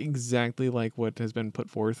maybe not exactly like what has been put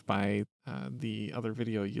forth by the other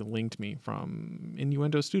video you linked me from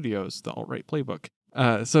Innuendo Studios, the alt-right playbook,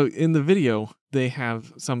 So in the video, they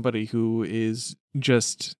have somebody who is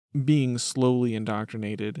just being slowly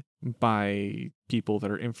indoctrinated by people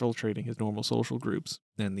that are infiltrating his normal social groups.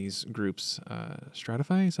 And these groups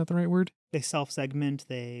stratify, is that the right word? They self-segment,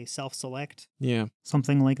 they self-select, Yeah.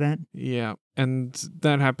 something like that. Yeah. And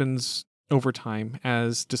that happens over time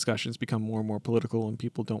as discussions become more and more political and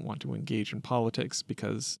people don't want to engage in politics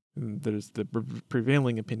because there's the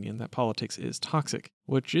prevailing opinion that politics is toxic,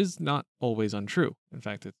 which is not always untrue. In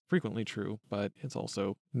fact, it's frequently true, but it's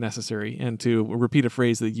also necessary. And to repeat a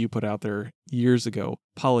phrase that you put out there years ago,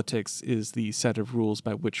 politics is the set of rules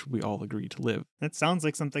by which we all agree to live. That sounds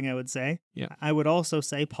like something I would say. Yeah. I would also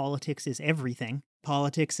say politics is everything.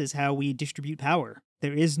 Politics is how we distribute power.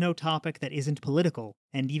 There is no topic that isn't political.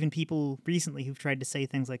 And even people recently who've tried to say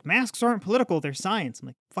things like, masks aren't political, they're science. I'm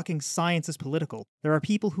like, fucking science is political. There are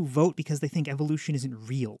people who vote because they think evolution isn't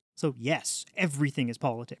real. So yes, everything is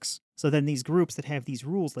politics. So then these groups that have these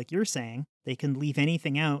rules, like you're saying, they can leave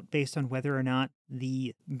anything out based on whether or not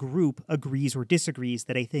the group agrees or disagrees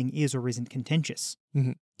that a thing is or isn't contentious.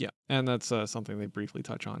 Mm-hmm. Yeah, and that's something they briefly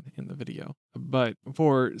touch on in the video. But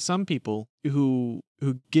for some people who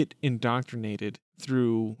get indoctrinated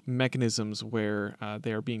through mechanisms where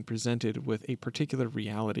they are being presented with a particular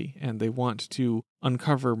reality and they want to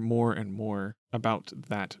uncover more and more about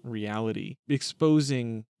that reality,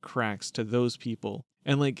 exposing cracks to those people.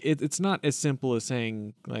 And like it's not as simple as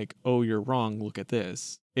saying like, oh, you're wrong, look at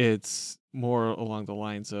this. It's more along the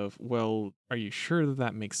lines of, well, are you sure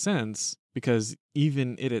that makes sense? Because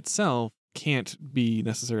even it itself can't be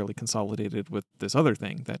necessarily consolidated with this other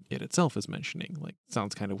thing that it itself is mentioning. Like,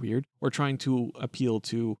 sounds kind of weird. Or trying to appeal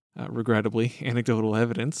to, regrettably, anecdotal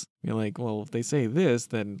evidence. You're like, well, if they say this,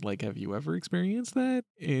 then, like, have you ever experienced that?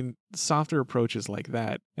 In softer approaches like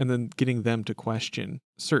that, and then getting them to question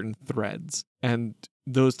certain threads. And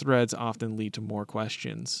those threads often lead to more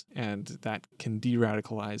questions, and that can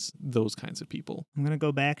de-radicalize those kinds of people. I'm going to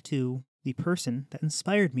go back to the person that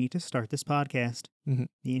inspired me to start this podcast. Mm-hmm.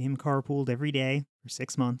 Me and him carpooled every day for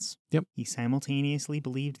 6 months. Yep. He simultaneously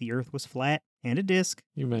believed the Earth was flat and a disk,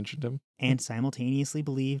 You mentioned him. and simultaneously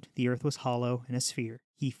believed the Earth was hollow and a sphere.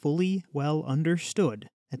 He fully well understood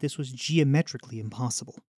that this was geometrically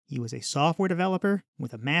impossible. He was a software developer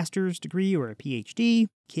with a master's degree or a PhD,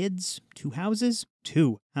 kids, 2 houses.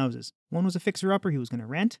 One was a fixer-upper he was going to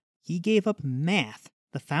rent. He gave up math,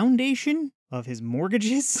 the foundation of his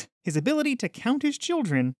mortgages, his ability to count his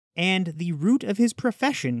children, and the root of his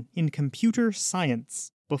profession in computer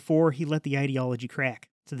science before he let the ideology crack.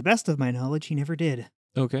 To the best of my knowledge, he never did.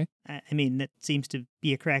 Okay. I mean, that seems to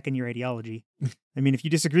be a crack in your ideology. I mean, if you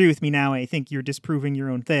disagree with me now, I think you're disproving your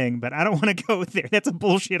own thing, but I don't want to go there. That's a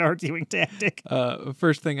bullshit arguing tactic.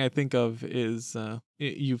 First thing I think of is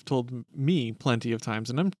you've told me plenty of times,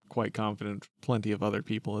 and I'm quite confident plenty of other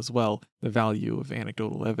people as well, the value of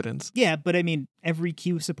anecdotal evidence. Yeah, but I mean, every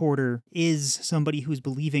Q supporter is somebody who's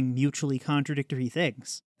believing mutually contradictory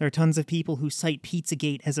things. There are tons of people who cite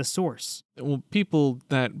Pizzagate as a source. Well, people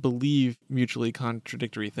that believe mutually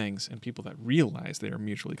contradictory things and people that realize they are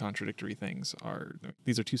mutually contradictory things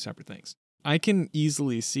these are 2 separate things. I can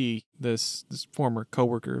easily see this former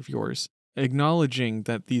coworker of yours acknowledging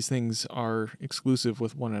that these things are exclusive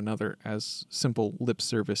with one another as simple lip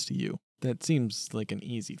service to you. That seems like an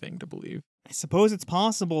easy thing to believe. I suppose it's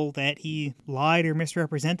possible that he lied or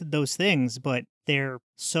misrepresented those things, but they're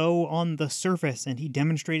so on the surface, and he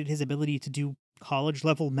demonstrated his ability to do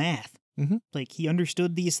college-level math. Mm-hmm. Like, he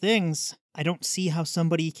understood these things. I don't see how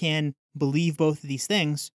somebody can believe both of these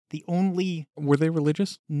things. Were they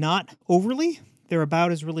religious? Not overly. They're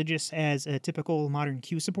about as religious as a typical modern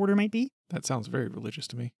Q supporter might be. That sounds very religious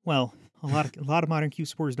to me. Well, a lot of modern Q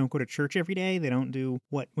supporters don't go to church every day. They don't do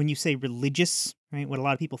when you say religious, right? What a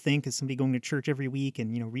lot of people think is somebody going to church every week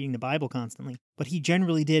and, reading the Bible constantly. But he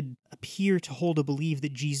generally did appear to hold a belief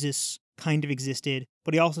that Jesus kind of existed,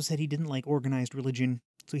 but he also said he didn't like organized religion.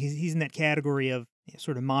 So he's in that category of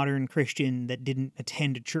sort of modern Christian that didn't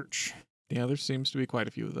attend a church. Yeah, there seems to be quite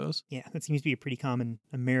a few of those. Yeah, that seems to be a pretty common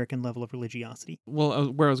American level of religiosity. Well,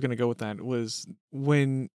 where I was going to go with that was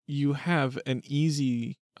when you have an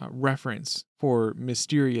easy reference for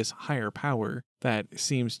mysterious higher power that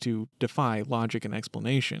seems to defy logic and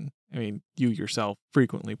explanation. I mean, you yourself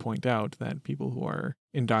frequently point out that people who are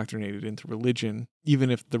indoctrinated into religion, even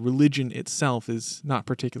if the religion itself is not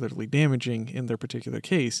particularly damaging in their particular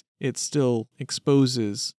case, it still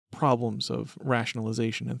exposes problems of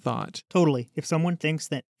rationalization and thought. Totally. If someone thinks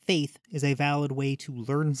that faith is a valid way to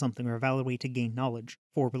learn something or a valid way to gain knowledge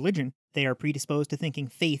for religion, they are predisposed to thinking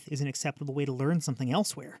faith is an acceptable way to learn something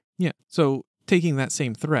elsewhere. Yeah. So taking that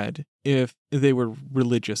same thread, if they were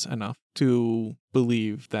religious enough to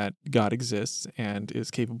believe that God exists and is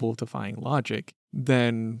capable of defying logic,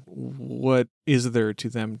 then what is there to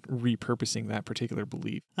them repurposing that particular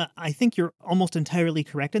belief? I think you're almost entirely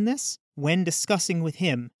correct in this. When discussing with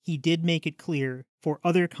him, he did make it clear for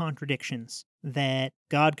other contradictions that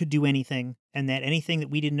God could do anything and that anything that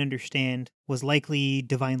we didn't understand was likely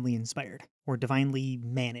divinely inspired or divinely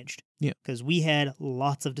managed. Yeah. Because we had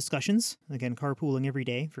lots of discussions, again, carpooling every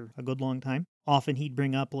day for a good long time. Often he'd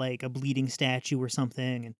bring up like a bleeding statue or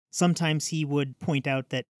something, and sometimes he would point out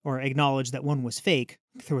that or acknowledge that one was fake.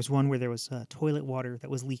 There was one where there was toilet water that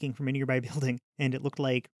was leaking from a nearby building, and it looked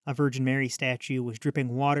like a Virgin Mary statue was dripping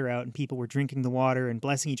water out, and people were drinking the water and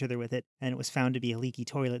blessing each other with it, and it was found to be a leaky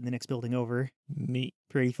toilet in the next building over. Neat.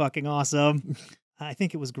 Pretty fucking awesome. I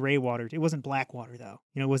think it was gray water. It wasn't black water, though.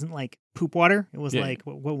 You know, it wasn't like poop water. It was like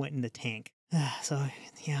what went in the tank. So,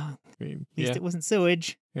 yeah, I mean, at least it wasn't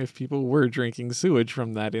sewage. If people were drinking sewage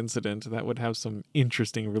from that incident, that would have some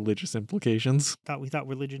interesting religious implications. We thought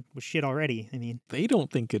religion was shit already. I mean, They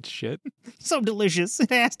don't think it's shit. so delicious.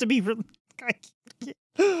 It has to be. But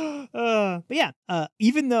yeah,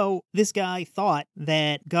 even though this guy thought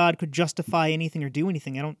that God could justify anything or do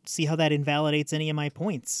anything, I don't see how that invalidates any of my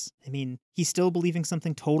points. I mean, he's still believing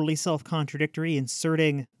something totally self-contradictory,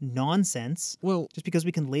 inserting nonsense. Well, Just because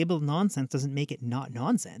we can label nonsense doesn't make it not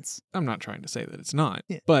nonsense. I'm not trying to say that it's not,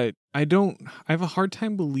 Yeah. but I have a hard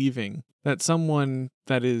time believing that someone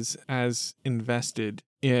that is as invested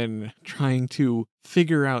in trying to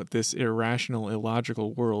figure out this irrational,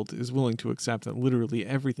 illogical world is willing to accept that literally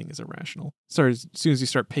everything is irrational. So as soon as you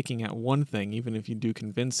start picking at one thing, even if you do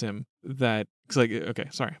convince him that,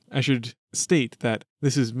 I should state that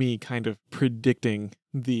this is me kind of predicting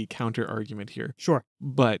the counter argument here. Sure.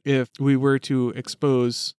 But if we were to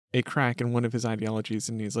expose a crack in one of his ideologies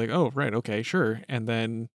and he's like, oh, right, okay, sure. And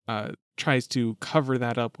then tries to cover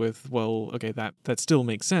that up with, well, okay, that still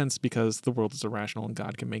makes sense because the world is irrational and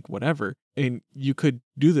God can make whatever. And you could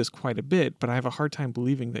do this quite a bit, but I have a hard time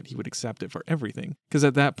believing that he would accept it for everything. Because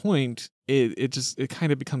at that point, it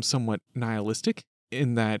kind of becomes somewhat nihilistic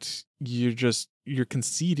in that you're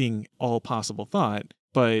conceding all possible thought.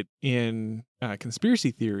 But in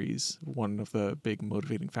conspiracy theories, one of the big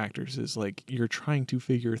motivating factors is like you're trying to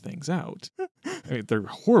figure things out. I mean, they're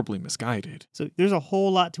horribly misguided. So there's a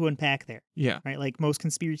whole lot to unpack there, Yeah, right? Like most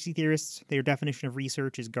conspiracy theorists, their definition of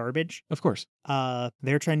research is garbage. of course.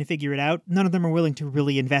 They're trying to figure it out. None of them are willing to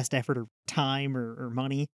really invest effort or time or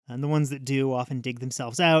money. And the ones that do often dig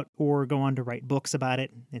themselves out or go on to write books about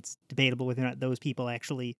it. It's debatable whether or not those people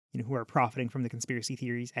actually, who are profiting from the conspiracy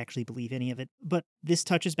theories actually believe any of it. But this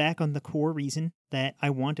touches back on the core reason that I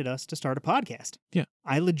wanted us to start a podcast. Yeah.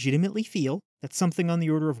 I legitimately feel that something on the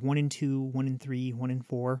order of 1 in 2, 1 in 3, 1 in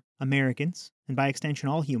 4 Americans, and by extension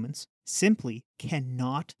all humans, simply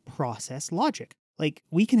cannot process logic. Like,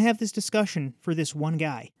 we can have this discussion for this one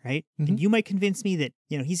guy, right? Mhm. And you might convince me that,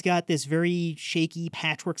 he's got this very shaky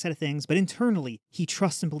patchwork set of things, but internally, he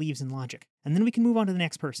trusts and believes in logic. And then we can move on to the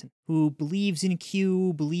next person who believes in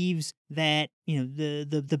Q, believes that,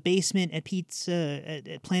 the basement at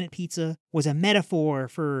Planet Pizza was a metaphor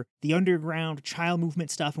for the underground child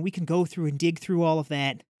movement stuff. And we can go through and dig through all of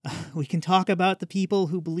that. We can talk about the people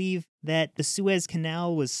who believe that the Suez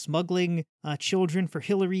Canal was smuggling children for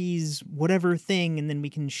Hillary's whatever thing, and then we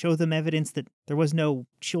can show them evidence that there was no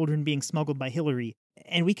children being smuggled by Hillary.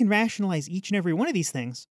 And we can rationalize each and every one of these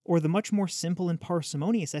things, or the much more simple and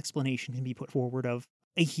parsimonious explanation can be put forward of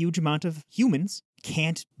a huge amount of humans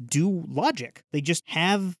can't do logic. They just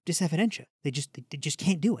have dysevidentia. They just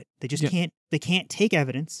can't do it. They just can't take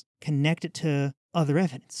evidence, connect it to other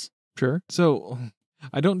evidence. Sure. So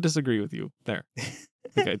I don't disagree with you there.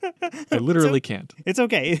 Okay. I literally can't. It's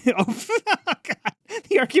okay. Oh, God.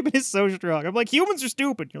 The argument is so strong. I'm like, humans are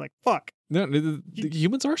stupid. You're like, fuck. No, the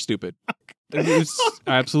humans are stupid. It's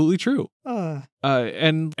absolutely true.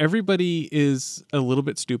 And everybody is a little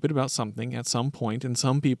bit stupid about something at some point, and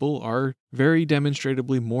some people are very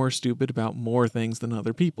demonstrably more stupid about more things than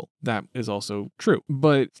other people. That is also true.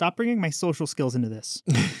 But Stop bringing my social skills into this.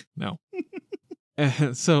 no.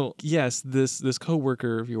 So, yes, this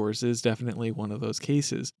coworker of yours is definitely one of those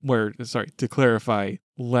cases where, to clarify,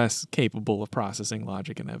 less capable of processing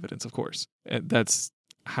logic and evidence, of course. That's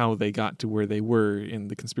how they got to where they were in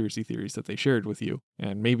the conspiracy theories that they shared with you.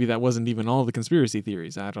 And maybe that wasn't even all the conspiracy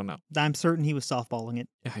theories. I don't know. I'm certain he was softballing it.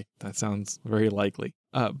 Yeah, that sounds very likely.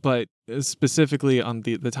 But specifically on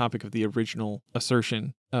the topic of the original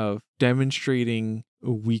assertion of demonstrating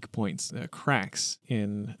weak points, cracks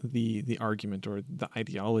in the argument or the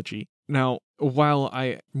ideology. Now, while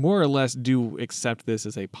I more or less do accept this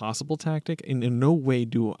as a possible tactic, in no way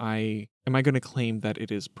am I going to claim that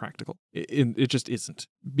it is practical. It just isn't.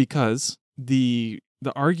 Because the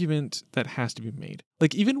argument that has to be made,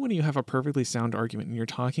 like even when you have a perfectly sound argument and you're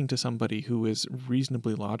talking to somebody who is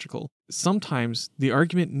reasonably logical, sometimes the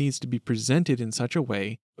argument needs to be presented in such a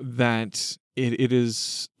way that it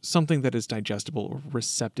is something that is digestible or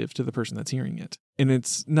receptive to the person that's hearing it. And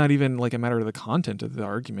it's not even like a matter of the content of the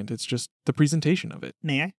argument, it's just the presentation of it.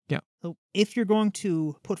 May I? Yeah. So if you're going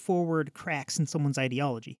to put forward cracks in someone's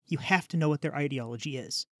ideology, you have to know what their ideology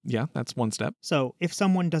is. Yeah, that's one step. So if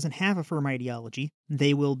someone doesn't have a firm ideology,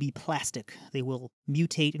 they will be plastic. They will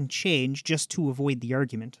mutate and change just to avoid the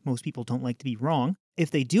argument. Most people don't like to be wrong. If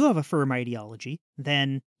they do have a firm ideology,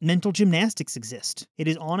 then mental gymnastics exist. It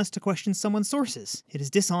is honest to question someone's sources. It is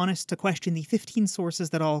dishonest to question the 15 sources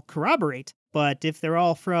that all corroborate. But if they're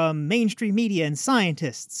all from mainstream media and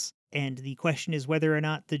scientists, and the question is whether or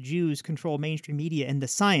not the Jews control mainstream media and the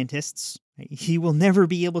scientists, you will never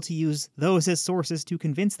be able to use those as sources to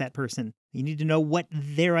convince that person. You need to know what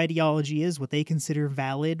their ideology is, what they consider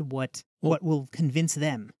valid, what will convince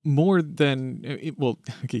them. More than,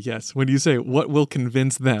 okay, yes. When you say what will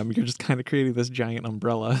convince them, you're just kind of creating this giant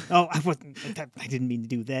umbrella. Oh, I didn't mean to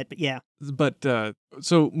do that, but yeah. But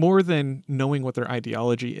so more than knowing what their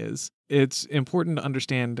ideology is, it's important to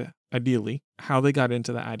understand, ideally, how they got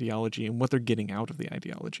into the ideology and what they're getting out of the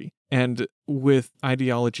ideology. And with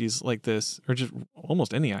ideologies like this, or just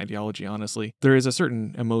almost any ideology, honestly, there is a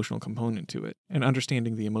certain emotional component to it. And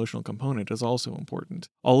understanding the emotional component is also important.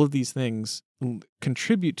 All of these things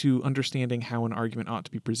contribute to understanding how an argument ought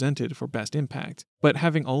to be presented for best impact. But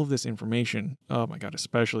having all of this information, oh my God,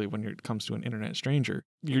 especially when it comes to an internet stranger,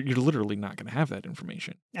 you're literally not going to have that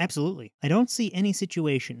information. Absolutely. I don't see any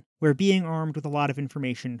situation where being armed with a lot of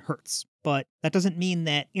information hurts. But that doesn't mean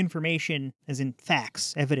that information, as in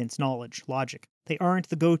facts, evidence, knowledge, logic, they aren't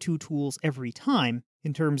the go-to tools every time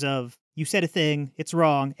in terms of you said a thing, it's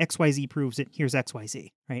wrong, XYZ proves it, here's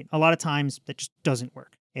XYZ, right? A lot of times that just doesn't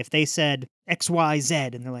work. If they said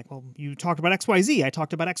XYZ and they're like, well, you talked about XYZ, I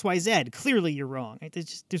talked about XYZ, clearly you're wrong.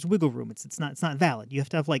 There's wiggle room. It's not valid. You have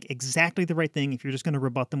to have like exactly the right thing if you're just going to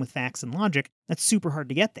rebut them with facts and logic. That's super hard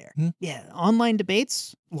to get there. Yeah, online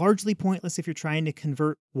debates, largely pointless if you're trying to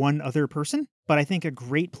convert one other person. But I think a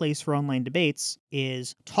great place for online debates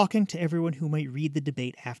is talking to everyone who might read the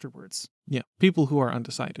debate afterwards. Yeah, people who are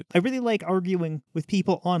undecided. I really like arguing with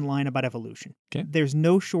people online about evolution. Okay. There's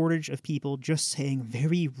no shortage of people just saying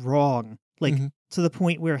very wrong, like to the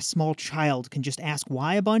point where a small child can just ask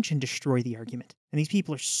why a bunch and destroy the argument. And these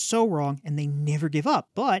people are so wrong and they never give up.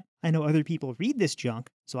 But I know other people read this junk,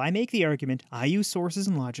 so I make the argument, I use sources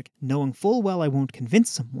and logic, knowing full well I won't convince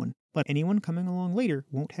someone. But anyone coming along later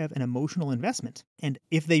won't have an emotional investment. And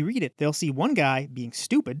if they read it, they'll see one guy being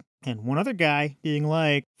stupid and one other guy being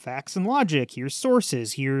like, facts and logic, here's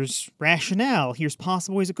sources, here's rationale, here's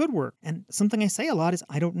possible ways it could work. And something I say a lot is,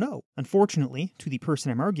 I don't know. Unfortunately, to the person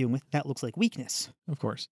I'm arguing with, that looks like weakness. Of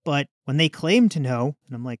course. But when they claim to know,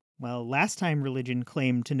 and I'm like, well, last time religion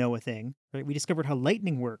claimed to know a thing, right? We discovered how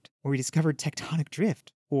lightning worked, or we discovered tectonic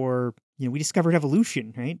drift, or we discovered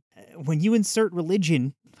evolution, right? When you insert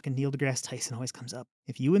religion, fucking Neil deGrasse Tyson always comes up.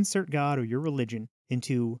 If you insert God or your religion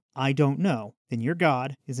into I don't know, then your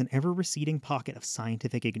God is an ever-receding pocket of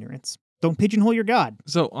scientific ignorance. Don't pigeonhole your God.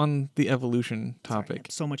 So on the evolution topic.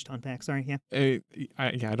 Sorry, so much to unpack. Sorry, yeah.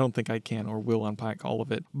 I don't think I can or will unpack all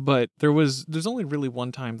of it. But there's only really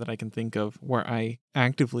one time that I can think of where I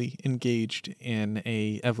actively engaged in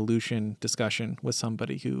a evolution discussion with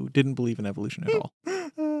somebody who didn't believe in evolution at all.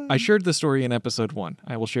 I shared the story in episode 1.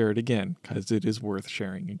 I will share it again because it is worth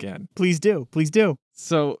sharing again. Please do. Please do.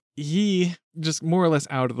 So he just more or less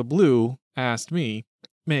out of the blue asked me,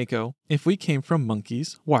 Mako, if we came from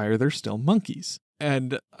monkeys, why are there still monkeys?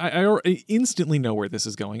 And I instantly know where this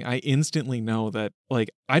is going. I instantly know that,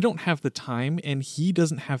 like, I don't have the time and he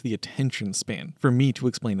doesn't have the attention span for me to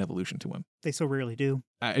explain evolution to him. They so rarely do.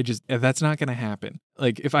 That's not going to happen.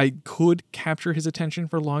 Like, if I could capture his attention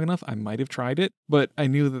for long enough, I might have tried it, but I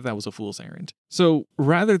knew that was a fool's errand. So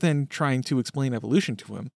rather than trying to explain evolution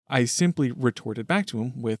to him, I simply retorted back to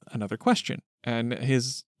him with another question. And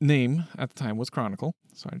his name at the time was Chronicle.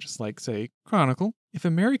 So I just say, Chronicle, if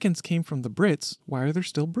Americans came from the Brits, why are there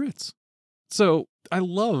still Brits? So I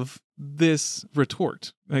love this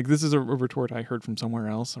retort. Like, this is a retort I heard from somewhere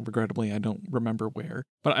else, and regrettably I don't remember where.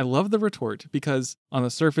 But I love the retort because on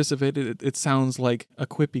the surface of it sounds like a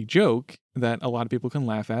quippy joke that a lot of people can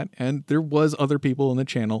laugh at, and there was other people in the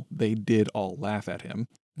channel, they did all laugh at him.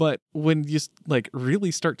 But when you really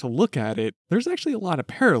start to look at it, there's actually a lot of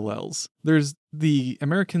parallels. There's the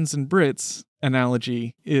Americans and Brits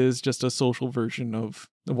analogy is just a social version of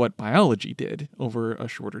what biology did over a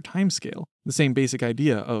shorter time scale. The same basic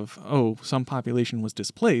idea of, some population was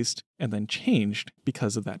displaced and then changed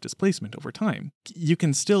because of that displacement over time. You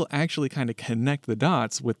can still actually kind of connect the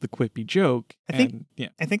dots with the quippy joke. I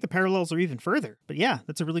think the parallels are even further. But yeah,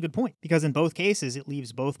 that's a really good point. Because in both cases, it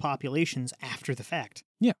leaves both populations after the fact.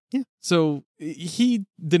 Yeah. So he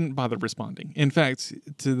didn't bother responding. In fact,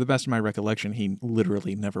 to the best of my recollection, he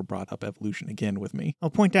literally never brought up evolution again with me. I'll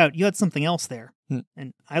point out, you had something else there.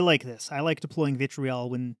 And I like this. I like deploying vitriol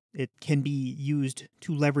when it can be used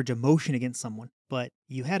to leverage emotion against someone. But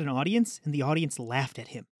you had an audience, and the audience laughed at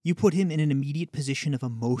him. You put him in an immediate position of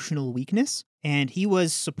emotional weakness, and he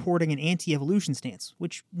was supporting an anti-evolution stance,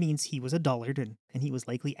 which means he was a dullard, and he was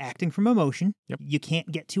likely acting from emotion. Yep. You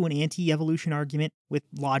can't get to an anti-evolution argument with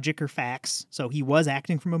logic or facts, so he was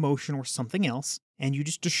acting from emotion or something else. And you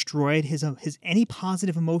just destroyed his any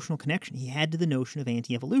positive emotional connection he had to the notion of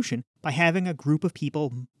anti-evolution by having a group of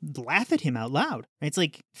people laugh at him out loud. It's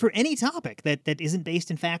like, for any topic that isn't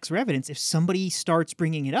based in facts or evidence, if somebody starts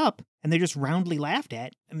bringing it up and they're just roundly laughed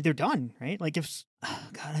at, I mean, they're done, right? Like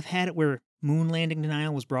I've had it where moon landing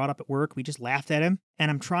denial was brought up at work. We just laughed at him. And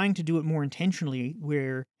I'm trying to do it more intentionally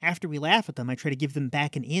where after we laugh at them, I try to give them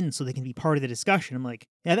back an in so they can be part of the discussion. I'm like,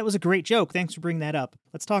 yeah, that was a great joke. Thanks for bringing that up.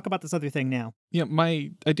 Let's talk about this other thing now. Yeah, I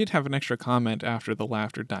did have an extra comment after the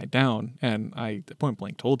laughter died down, and I point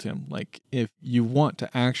blank told him, like, if you want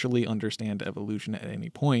to actually understand evolution at any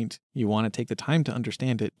point, you want to take the time to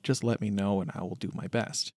understand it, just let me know and I will do my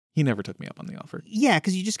best. He never took me up on the offer. Yeah,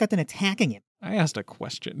 because you just got done attacking him. I asked a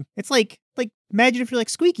question. It's like imagine if you're like,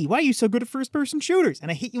 Squeaky, why are you so good at first-person shooters?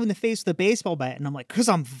 And I hit you in the face with a baseball bat, and I'm like, because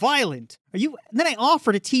I'm violent. And then I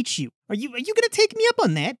offer to teach you. Are you going to take me up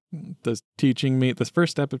on that? Does the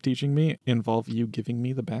first step of teaching me involve you giving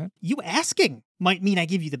me the bat? You asking might mean I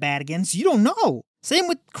give you the bat again, so you don't know. Same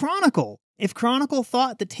with Chronicle. If Chronicle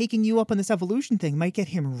thought that taking you up on this evolution thing might get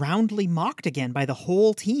him roundly mocked again by the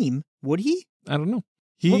whole team, would he? I don't know.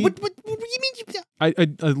 What do you mean? I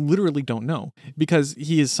literally don't know, because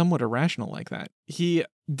he is somewhat irrational like that. He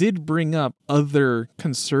did bring up other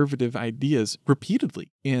conservative ideas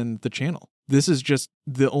repeatedly in the channel. This is just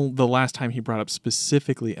the last time he brought up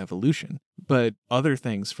specifically evolution, but other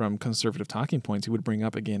things from conservative talking points he would bring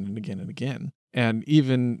up again and again and again. And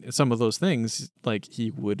even some of those things, like, he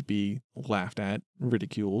would be laughed at,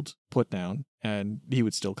 ridiculed, put down, and he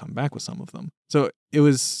would still come back with some of them. So it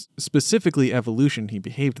was specifically evolution he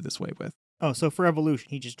behaved this way with. Oh, so for evolution,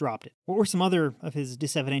 he just dropped it. What were some other of his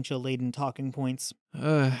disevidential-laden talking points?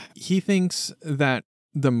 He thinks that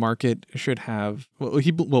the market should have,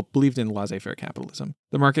 he believed in laissez-faire capitalism.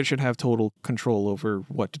 The market should have total control over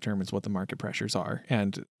what determines what the market pressures are.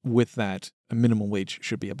 And with that, a minimum wage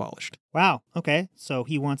should be abolished. Wow. Okay. So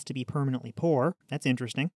he wants to be permanently poor. That's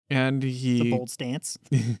interesting. And It's a bold stance.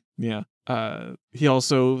 Yeah. He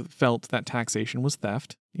also felt that taxation was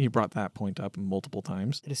theft. He brought that point up multiple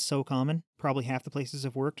times. It is so common. Probably half the places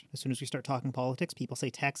I've worked, as soon as we start talking politics, people say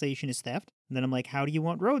taxation is theft. And then I'm like, how do you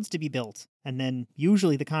want roads to be built? And then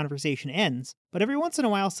usually the conversation ends. But every once in a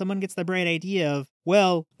while, someone gets the bright idea of,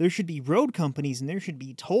 well, there should be road companies and there should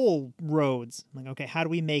be toll roads. I'm like, okay, how do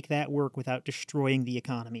we make that work without destroying the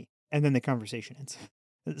economy? And then the conversation ends.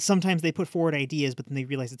 Sometimes they put forward ideas, but then they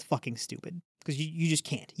realize it's fucking stupid. Because you just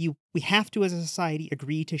can't. We have to, as a society,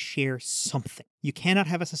 agree to share something. You cannot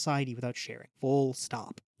have a society without sharing. Full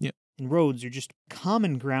stop. Yeah. And roads are just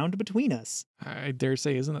common ground between us. I dare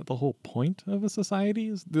say, isn't that the whole point of a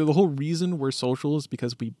society? The whole reason we're social is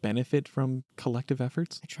because we benefit from collective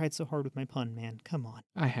efforts? I tried so hard with my pun, man. Come on.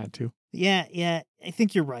 I had to. Yeah, I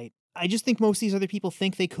think you're right. I just think most of these other people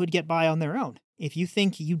think they could get by on their own. If you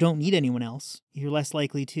think you don't need anyone else, you're less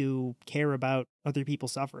likely to care about other people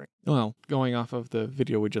suffering. Well, going off of the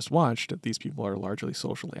video we just watched, these people are largely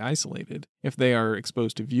socially isolated. If they are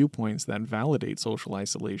exposed to viewpoints that validate social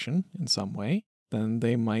isolation in some way, then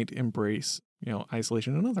they might embrace,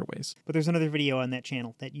 isolation in other ways. But there's another video on that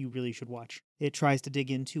channel that you really should watch. It tries to dig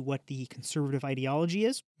into what the conservative ideology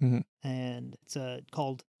is. Mm-hmm. And it's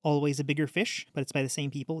called Always a Bigger Fish, but it's by the same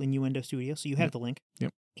people, Innuendo Studio, so you have the link.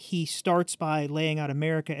 Yep. He starts by laying out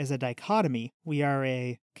America as a dichotomy. We are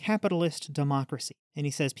a capitalist democracy. And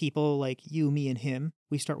he says people like you, me, and him,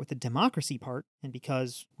 we start with the democracy part, and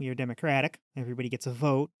because we are democratic, everybody gets a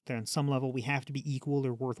vote, then on some level we have to be equal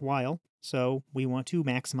or worthwhile, so we want to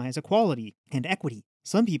maximize equality and equity.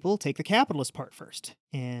 Some people take the capitalist part first,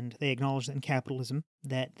 and they acknowledge that in capitalism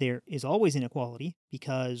that there is always inequality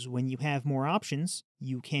because when you have more options,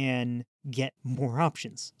 you can get more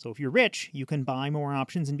options. So if you're rich, you can buy more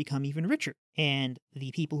options and become even richer. And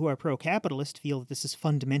the people who are pro-capitalist feel that this is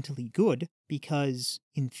fundamentally good because,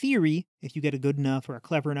 in theory, if you get a good enough or a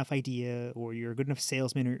clever enough idea, or you're a good enough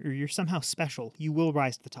salesman, or you're somehow special, you will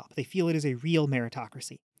rise to the top. They feel it is a real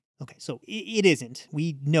meritocracy. Okay, so it isn't.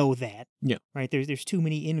 We know that. Yeah. Right? There's too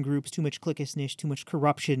many in-groups, too much cliquishness, too much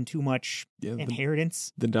corruption, too much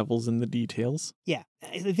inheritance. The devil's in the details. Yeah.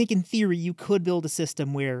 I think in theory you could build a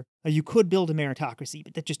system where you could build a meritocracy,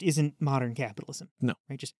 but that just isn't modern capitalism. No.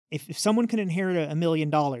 Right? Just if someone can inherit $1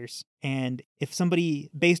 million, and if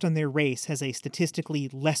somebody based on their race has a statistically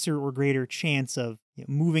lesser or greater chance of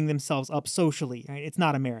moving themselves up socially, right? It's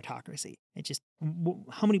not a meritocracy. It just,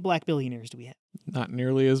 how many black billionaires do we have? Not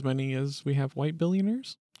nearly as many as we have white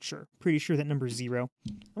billionaires. Sure. Pretty sure that number's 0.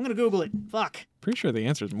 I'm gonna Google it. Fuck. Pretty sure the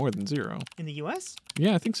answer is more than 0. In the US?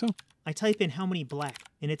 Yeah, I think so. I type in how many black,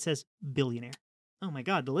 and it says billionaire. Oh my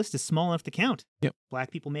god, the list is small enough to count. Yep. Black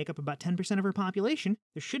people make up about 10% of our population.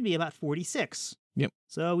 There should be about 46. Yep.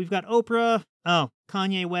 So we've got Oprah,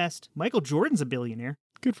 Kanye West, Michael Jordan's a billionaire.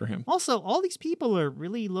 Good for him. Also, all these people are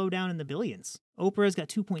really low down in the billions. Oprah's got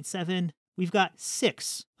 2.7. We've got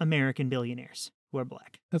 6 American billionaires who are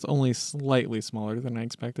black. That's only slightly smaller than I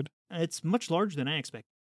expected. It's much larger than I expected.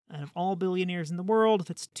 Out of all billionaires in the world,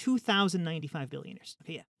 that's 2,095 billionaires.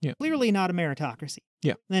 Okay, Yeah. Clearly not a meritocracy.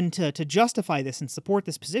 Yeah. Then to justify this and support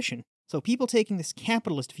this position, so people taking this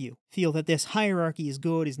capitalist view feel that this hierarchy is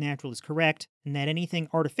good, is natural, is correct, and that anything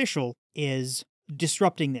artificial is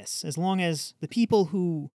disrupting this. As long as the people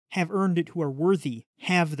who have earned it, who are worthy,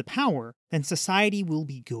 have the power, then society will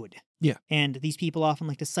be good. Yeah. And these people often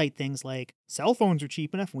like to cite things like cell phones are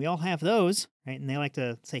cheap enough and we all have those, right? And they like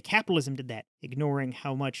to say capitalism did that, ignoring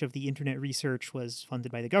how much of the internet research was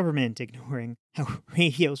funded by the government, ignoring how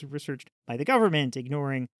radios were researched by the government,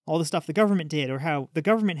 ignoring all the stuff the government did, or how the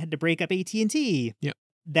government had to break up AT&T. Yep.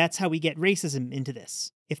 That's how we get racism into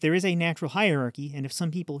this. If there is a natural hierarchy, and if some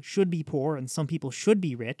people should be poor and some people should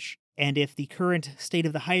be rich, and if the current state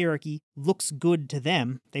of the hierarchy looks good to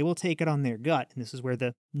them, they will take it on their gut, and this is where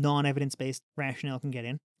the non-evidence-based rationale can get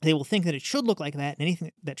in. They will think that it should look like that, and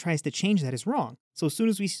anything that tries to change that is wrong. So as soon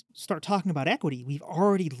as we start talking about equity, we've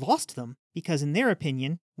already lost them, because in their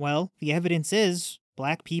opinion, well, the evidence is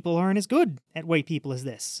black people aren't as good at white people as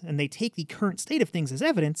this, and they take the current state of things as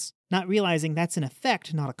evidence, not realizing that's an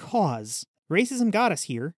effect, not a cause. Racism got us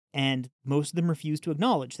here, and most of them refuse to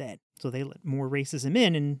acknowledge that. So they let more racism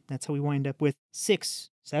in, and that's how we wind up with 6,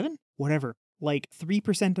 7, whatever. Like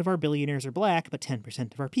 3% of our billionaires are black, but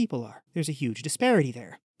 10% of our people are. There's a huge disparity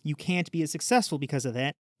there. You can't be as successful because of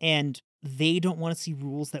that, and they don't want to see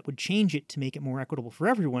rules that would change it to make it more equitable for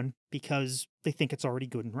everyone because they think it's already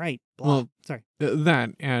good and right. Blah. Well, Sorry.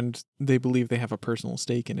 That, and they believe they have a personal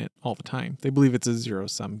stake in it all the time. They believe it's a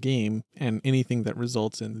zero-sum game, and anything that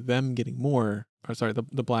results in them getting more, or sorry,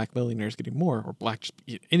 the black billionaires getting more, or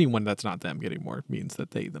anyone that's not them getting more, means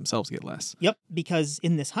that they themselves get less. Yep, because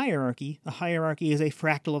in this hierarchy, a hierarchy is a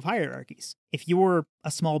fractal of hierarchies. If you're a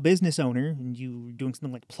small business owner and you're doing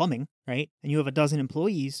something like plumbing, right, and you have a dozen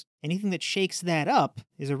employees, anything that shakes that up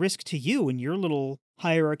is a risk to you and your little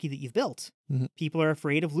hierarchy that you've built. Mm-hmm. People are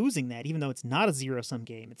afraid of losing that, even though it's not a zero-sum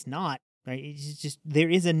game. It's not, right? It's just, there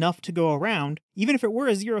is enough to go around. Even if it were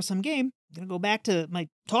a zero-sum game, I'm going to go back to my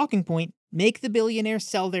talking point, make the billionaires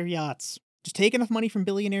sell their yachts. Just take enough money from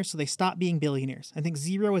billionaires so they stop being billionaires. I think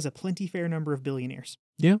 0 is a plenty fair number of billionaires.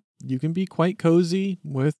 Yeah, you can be quite cozy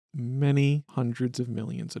with many hundreds of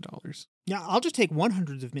millions of dollars. Yeah, I'll just take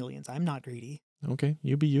 100s of millions. I'm not greedy. Okay,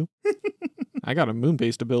 you be you. I got a moon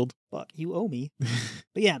base to build. Fuck, you owe me.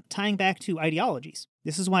 But yeah, tying back to ideologies.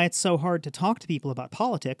 This is why it's so hard to talk to people about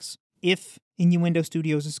politics. If Innuendo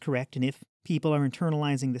Studios is correct, and if people are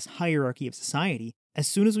internalizing this hierarchy of society, as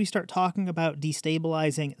soon as we start talking about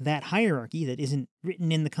destabilizing that hierarchy that isn't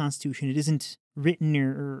written in the Constitution, it isn't written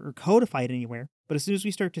or codified anywhere, but as soon as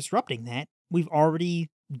we start disrupting that, we've already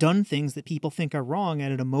done things that people think are wrong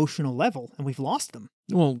at an emotional level, and we've lost them.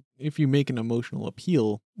 Well, if you make an emotional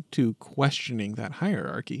appeal to questioning that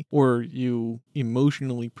hierarchy, or you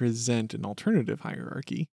emotionally present an alternative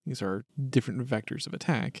hierarchy, these are different vectors of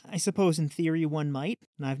attack. I suppose in theory one might,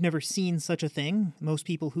 and I've never seen such a thing. Most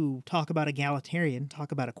people who talk about egalitarian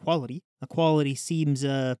talk about equality. Equality seems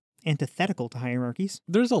antithetical to hierarchies.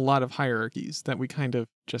 There's a lot of hierarchies that we kind of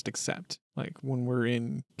just accept. Like when we're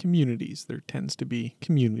in communities, there tends to be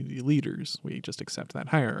community leaders. We just accept that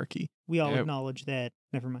hierarchy. We all Yeah. acknowledge that.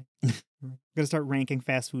 Never mind. I'm going to start ranking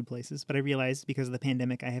fast food places, but I realized because of the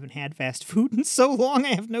pandemic, I haven't had fast food in so long, I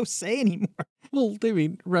have no say anymore. Well, I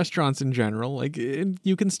mean, restaurants in general, like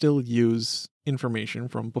you can still use information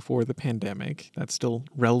from before the pandemic. That's still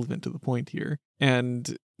relevant to the point here.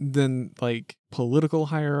 And then like political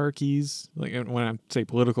hierarchies, like when I say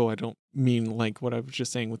political, I don't mean like what I was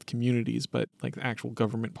just saying with communities, but like actual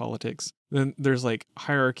government politics. Then there's like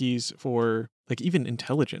hierarchies for like even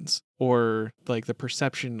intelligence or like the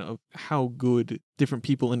perception of how good different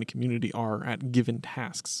people in a community are at given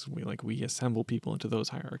tasks. We assemble people into those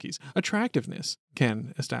hierarchies. Attractiveness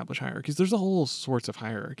can establish hierarchies. There's a whole sorts of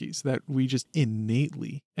hierarchies that we just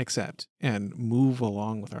innately accept and move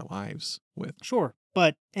along with our lives with. Sure,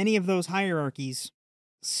 but any of those hierarchies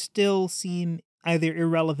still seem either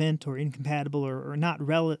irrelevant or incompatible or not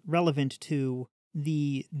relevant to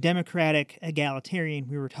the democratic egalitarian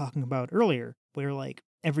we were talking about earlier, where like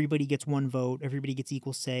everybody gets one vote, everybody gets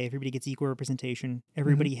equal say, everybody gets equal representation,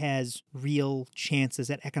 everybody has real chances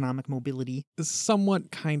at economic mobility.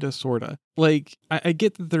 Somewhat, kind of, sort of. Like, I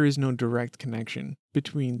get that there is no direct connection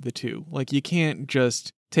between the two. Like, you can't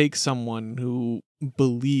just take someone who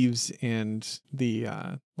believes in the,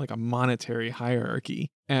 like a monetary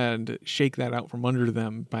hierarchy and shake that out from under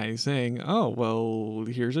them by saying, oh, well,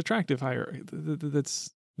 here's attractive hierarchy.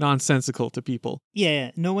 That's nonsensical to people.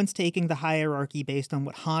 Yeah, no one's taking the hierarchy based on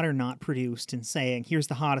what Hot or Not produced and saying, here's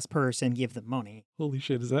the hottest person, give them money. Holy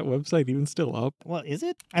shit, is that website even still up? Well, is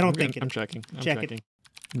it? I don't think I'm it is. checking. I'm Check checking. it.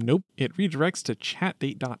 Nope. It redirects to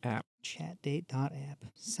chatdate.app. Chatdate.app.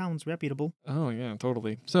 Sounds reputable. Oh, yeah,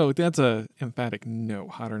 totally. So that's a emphatic no.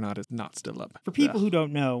 Hot or Not is not still up. For people who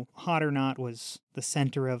don't know, Hot or Not was the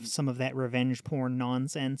center of some of that revenge porn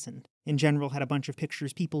nonsense, and in general had a bunch of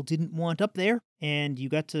pictures people didn't want up there, and you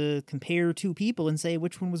got to compare two people and say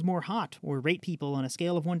which one was more hot, or rate people on a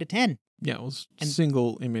scale of 1 to 10. Yeah, it was And-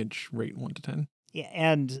 single image rate 1 to 10. Yeah,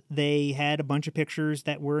 and they had a bunch of pictures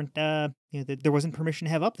that weren't, that there wasn't permission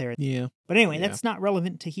to have up there. Yeah, But anyway, Yeah. that's not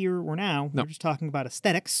relevant to here or now. No. We're just talking about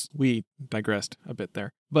aesthetics. we digressed a bit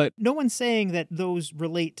there. But No one's saying that those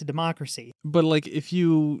relate to democracy. like if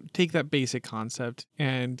you take that basic concept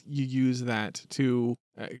and you use that to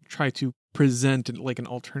try to present like an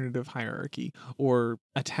alternative hierarchy or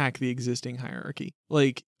attack the existing hierarchy.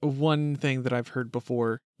 Like one thing that I've heard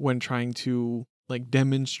before when trying to like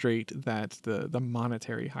demonstrate that the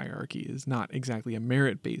monetary hierarchy is not exactly a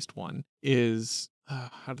merit-based one is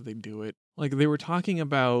how do they do it? Like they were talking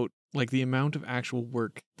about like the amount of actual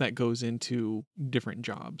work that goes into different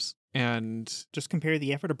jobs. And Just compare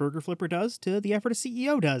the effort a burger flipper does to the effort a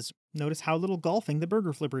CEO does. Notice how little golfing the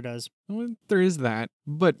burger flipper does. well, there is that.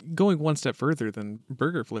 But going one step further than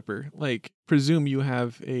Burger Flipper, like presume you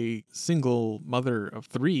have a single mother of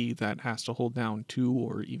 3 that has to hold down 2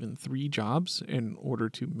 or even 3 jobs in order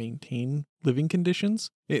to maintain living conditions.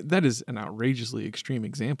 That is an outrageously extreme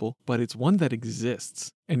example, but it's one that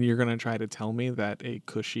exists. And you're going to try to tell me that a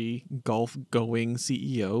cushy, golf-going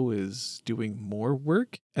CEO is doing more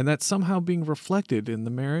work? And that's somehow being reflected in the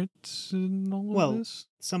merit in all Well, of this?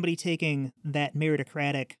 Somebody taking that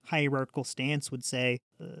meritocratic hierarchical stance would say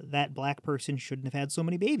that black person shouldn't have had so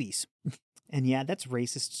many babies. And yeah, that's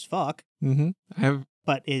racist as fuck. Mm-hmm. I have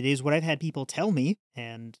But it is what I've had people tell me.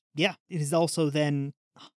 And yeah, it is also then...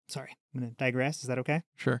 Sorry, I'm going to digress. Is that okay?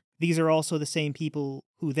 Sure. These are also the same people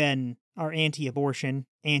who then are anti-abortion,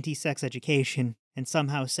 anti-sex education, and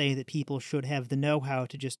somehow say that people should have the know-how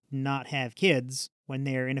to just not have kids when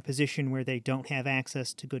they're in a position where they don't have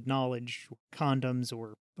access to good knowledge, condoms,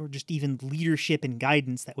 or just even leadership and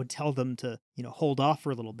guidance that would tell them to, hold off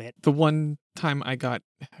for a little bit. The one time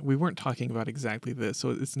we weren't talking about exactly this,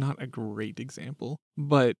 so it's not a great example.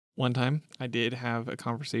 But one time I did have a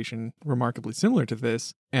conversation remarkably similar to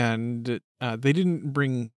this, and they didn't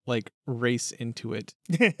bring like race into it,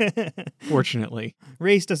 fortunately.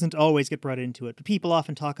 Race doesn't always get brought into it, but people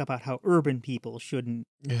often talk about how urban people shouldn't.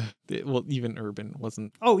 Well, even urban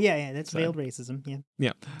wasn't. Oh, yeah, that's So- veiled racism,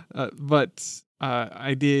 yeah. But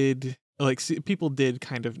I did. Like, people did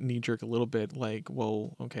kind of knee-jerk a little bit, like,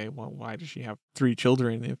 well, okay, well, why does she have 3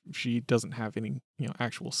 children if she doesn't have any,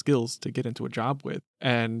 actual skills to get into a job with?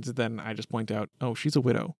 And then I just point out, oh, she's a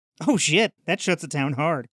widow. Oh, shit, that shuts it down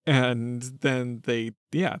hard. And then they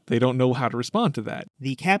don't know how to respond to that.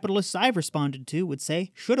 The capitalists I've responded to would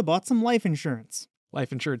say, should have bought some life insurance.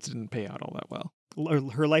 Life insurance didn't pay out all that well.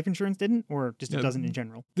 Or her life insurance didn't, or just it Yeah. doesn't in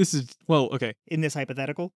general? This is, well, okay. In this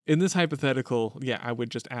hypothetical? In this hypothetical, yeah, I would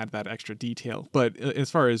just add that extra detail. But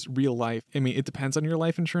as far as real life, I mean, it depends on your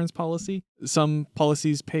life insurance policy. Some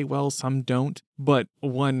policies pay well, some don't. But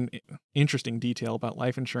one interesting detail about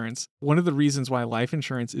life insurance, one of the reasons why life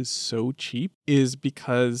insurance is so cheap is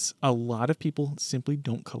because a lot of people simply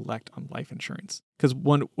don't collect on life insurance. Because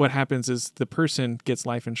what happens is the person gets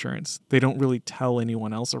life insurance. They don't really tell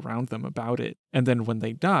anyone else around them about it. And then when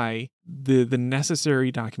they die, the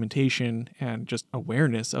necessary documentation and just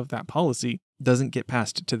awareness of that policy doesn't get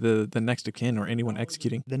passed to the next of kin or anyone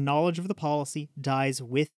executing. The knowledge of the policy dies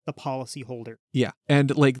with the policyholder. Yeah.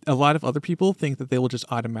 And like a lot of other people think that they will just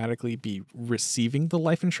automatically be receiving the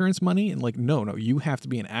life insurance money. And like, no, you have to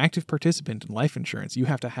be an active participant in life insurance. You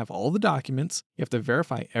have to have all the documents. You have to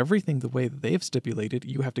verify everything the way that they have stipulated.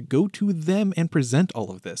 You have to go to them and present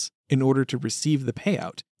all of this in order to receive the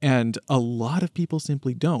payout. And a lot of people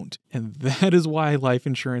simply don't. And that is why life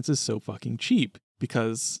insurance is so fucking cheap.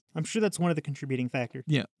 Because I'm sure that's one of the contributing factors.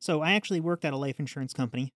 Yeah. So I actually worked at a life insurance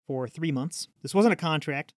company for 3 months. This wasn't a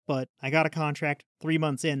contract, but I got a contract 3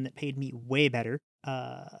 months in that paid me way better.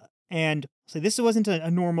 And so this wasn't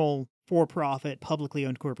a normal for-profit, publicly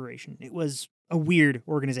owned corporation. It was a weird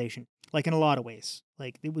organization, like in a lot of ways.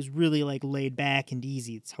 Like it was really like laid back and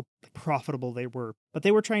easy. It's how profitable they were. But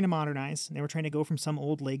they were trying to modernize, and they were trying to go from some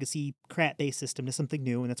old legacy crap-based system to something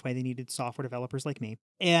new, and that's why they needed software developers like me.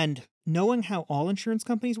 And knowing how all insurance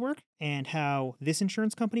companies work and how this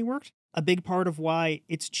insurance company worked, a big part of why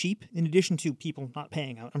it's cheap, in addition to people not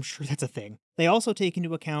paying out, I'm sure that's a thing, they also take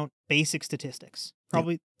into account basic statistics.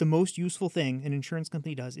 Probably the most useful thing an insurance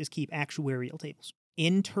company does is keep actuarial tables.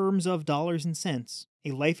 In terms of dollars and cents,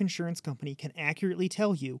 a life insurance company can accurately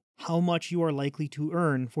tell you how much you are likely to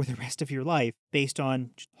earn for the rest of your life based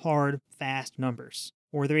on hard, fast numbers.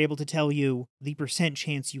 Or they're able to tell you the %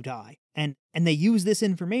 chance you die. And they use this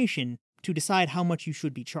information to decide how much you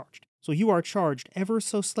should be charged. So you are charged ever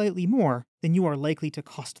so slightly more than you are likely to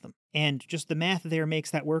cost them. And just the math there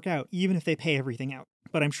makes that work out, even if they pay everything out.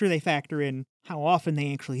 But I'm sure they factor in how often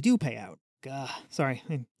they actually do pay out. Sorry.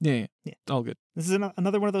 Yeah. All good. This is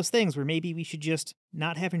another one of those things where maybe we should just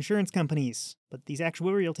not have insurance companies, but these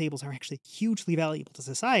actuarial tables are actually hugely valuable to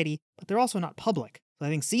society, but they're also not public. So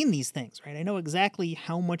having seen these things, right, I know exactly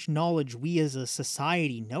how much knowledge we as a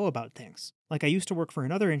society know about things. Like I used to work for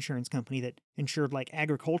another insurance company that insured like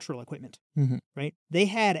agricultural equipment, right? They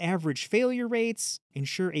had average failure rates,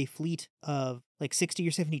 insure a fleet of like 60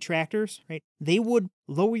 or 70 tractors, right? They would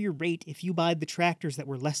lower your rate if you buy the tractors that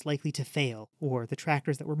were less likely to fail or the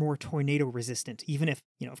tractors that were more tornado resistant, even if,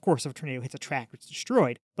 of course, if a tornado hits a tractor, it's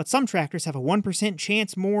destroyed. But some tractors have a 1%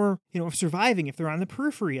 chance more, of surviving if they're on the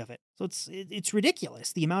periphery of it. So it's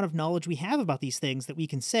ridiculous, the amount of knowledge we have about these things that we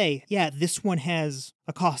can say, yeah, this one has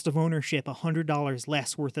a cost of ownership $100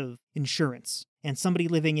 less worth of insurance. And somebody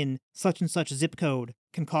living in such and such zip code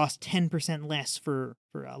can cost 10% less for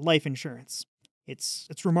life insurance.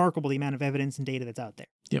 It's remarkable the amount of evidence and data that's out there.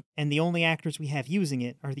 Yep. And the only actors we have using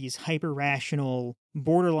it are these hyper-rational,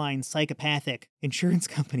 borderline psychopathic insurance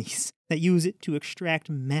companies that use it to extract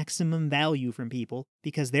maximum value from people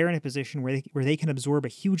because they're in a position where they can absorb a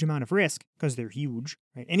huge amount of risk because they're huge.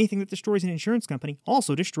 Right? Anything that destroys an insurance company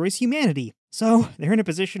also destroys humanity. So they're in a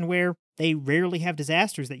position where they rarely have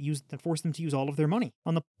disasters that force them to use all of their money.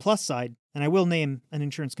 On the plus side, and I will name an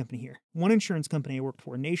insurance company here. One insurance company I worked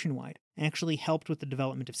for, Nationwide, actually helped with the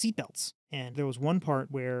development of seatbelts. And there was one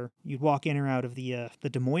part where you'd walk in or out of the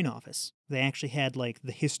Des Moines office. They actually had like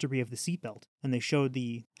the history of the seatbelt. And they showed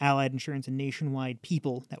the Allied Insurance and Nationwide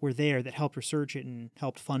people that were there that helped research it and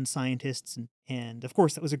helped fund scientists. And of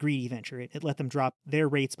course, that was a greedy venture. It let them drop their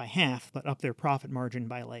rates by half, but up their profit margin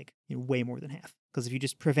by way more than half. Because if you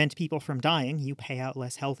just prevent people from dying, you pay out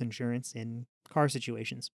less health insurance in car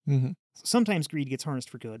situations. So sometimes greed gets harnessed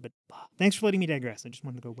for good, but thanks for letting me digress. I just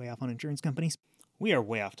wanted to go way off on insurance companies. We are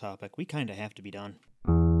way off topic. We kind of have to be done.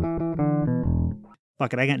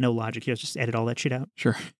 Fuck it, I got no logic here. Let's just edit all that shit out.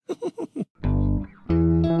 Sure.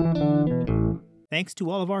 Thanks to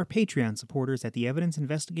all of our Patreon supporters at the evidence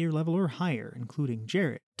investigator level or higher, including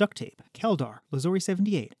Jarrett, Ducktape, Keldar,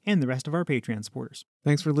 Lazori78, and the rest of our Patreon supporters.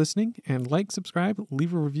 Thanks for listening, and like, subscribe,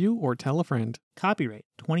 leave a review, or tell a friend. Copyright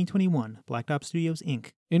 2021, Blacktop Studios, Inc.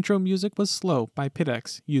 Intro music was Slow by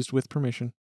Pidex, used with permission.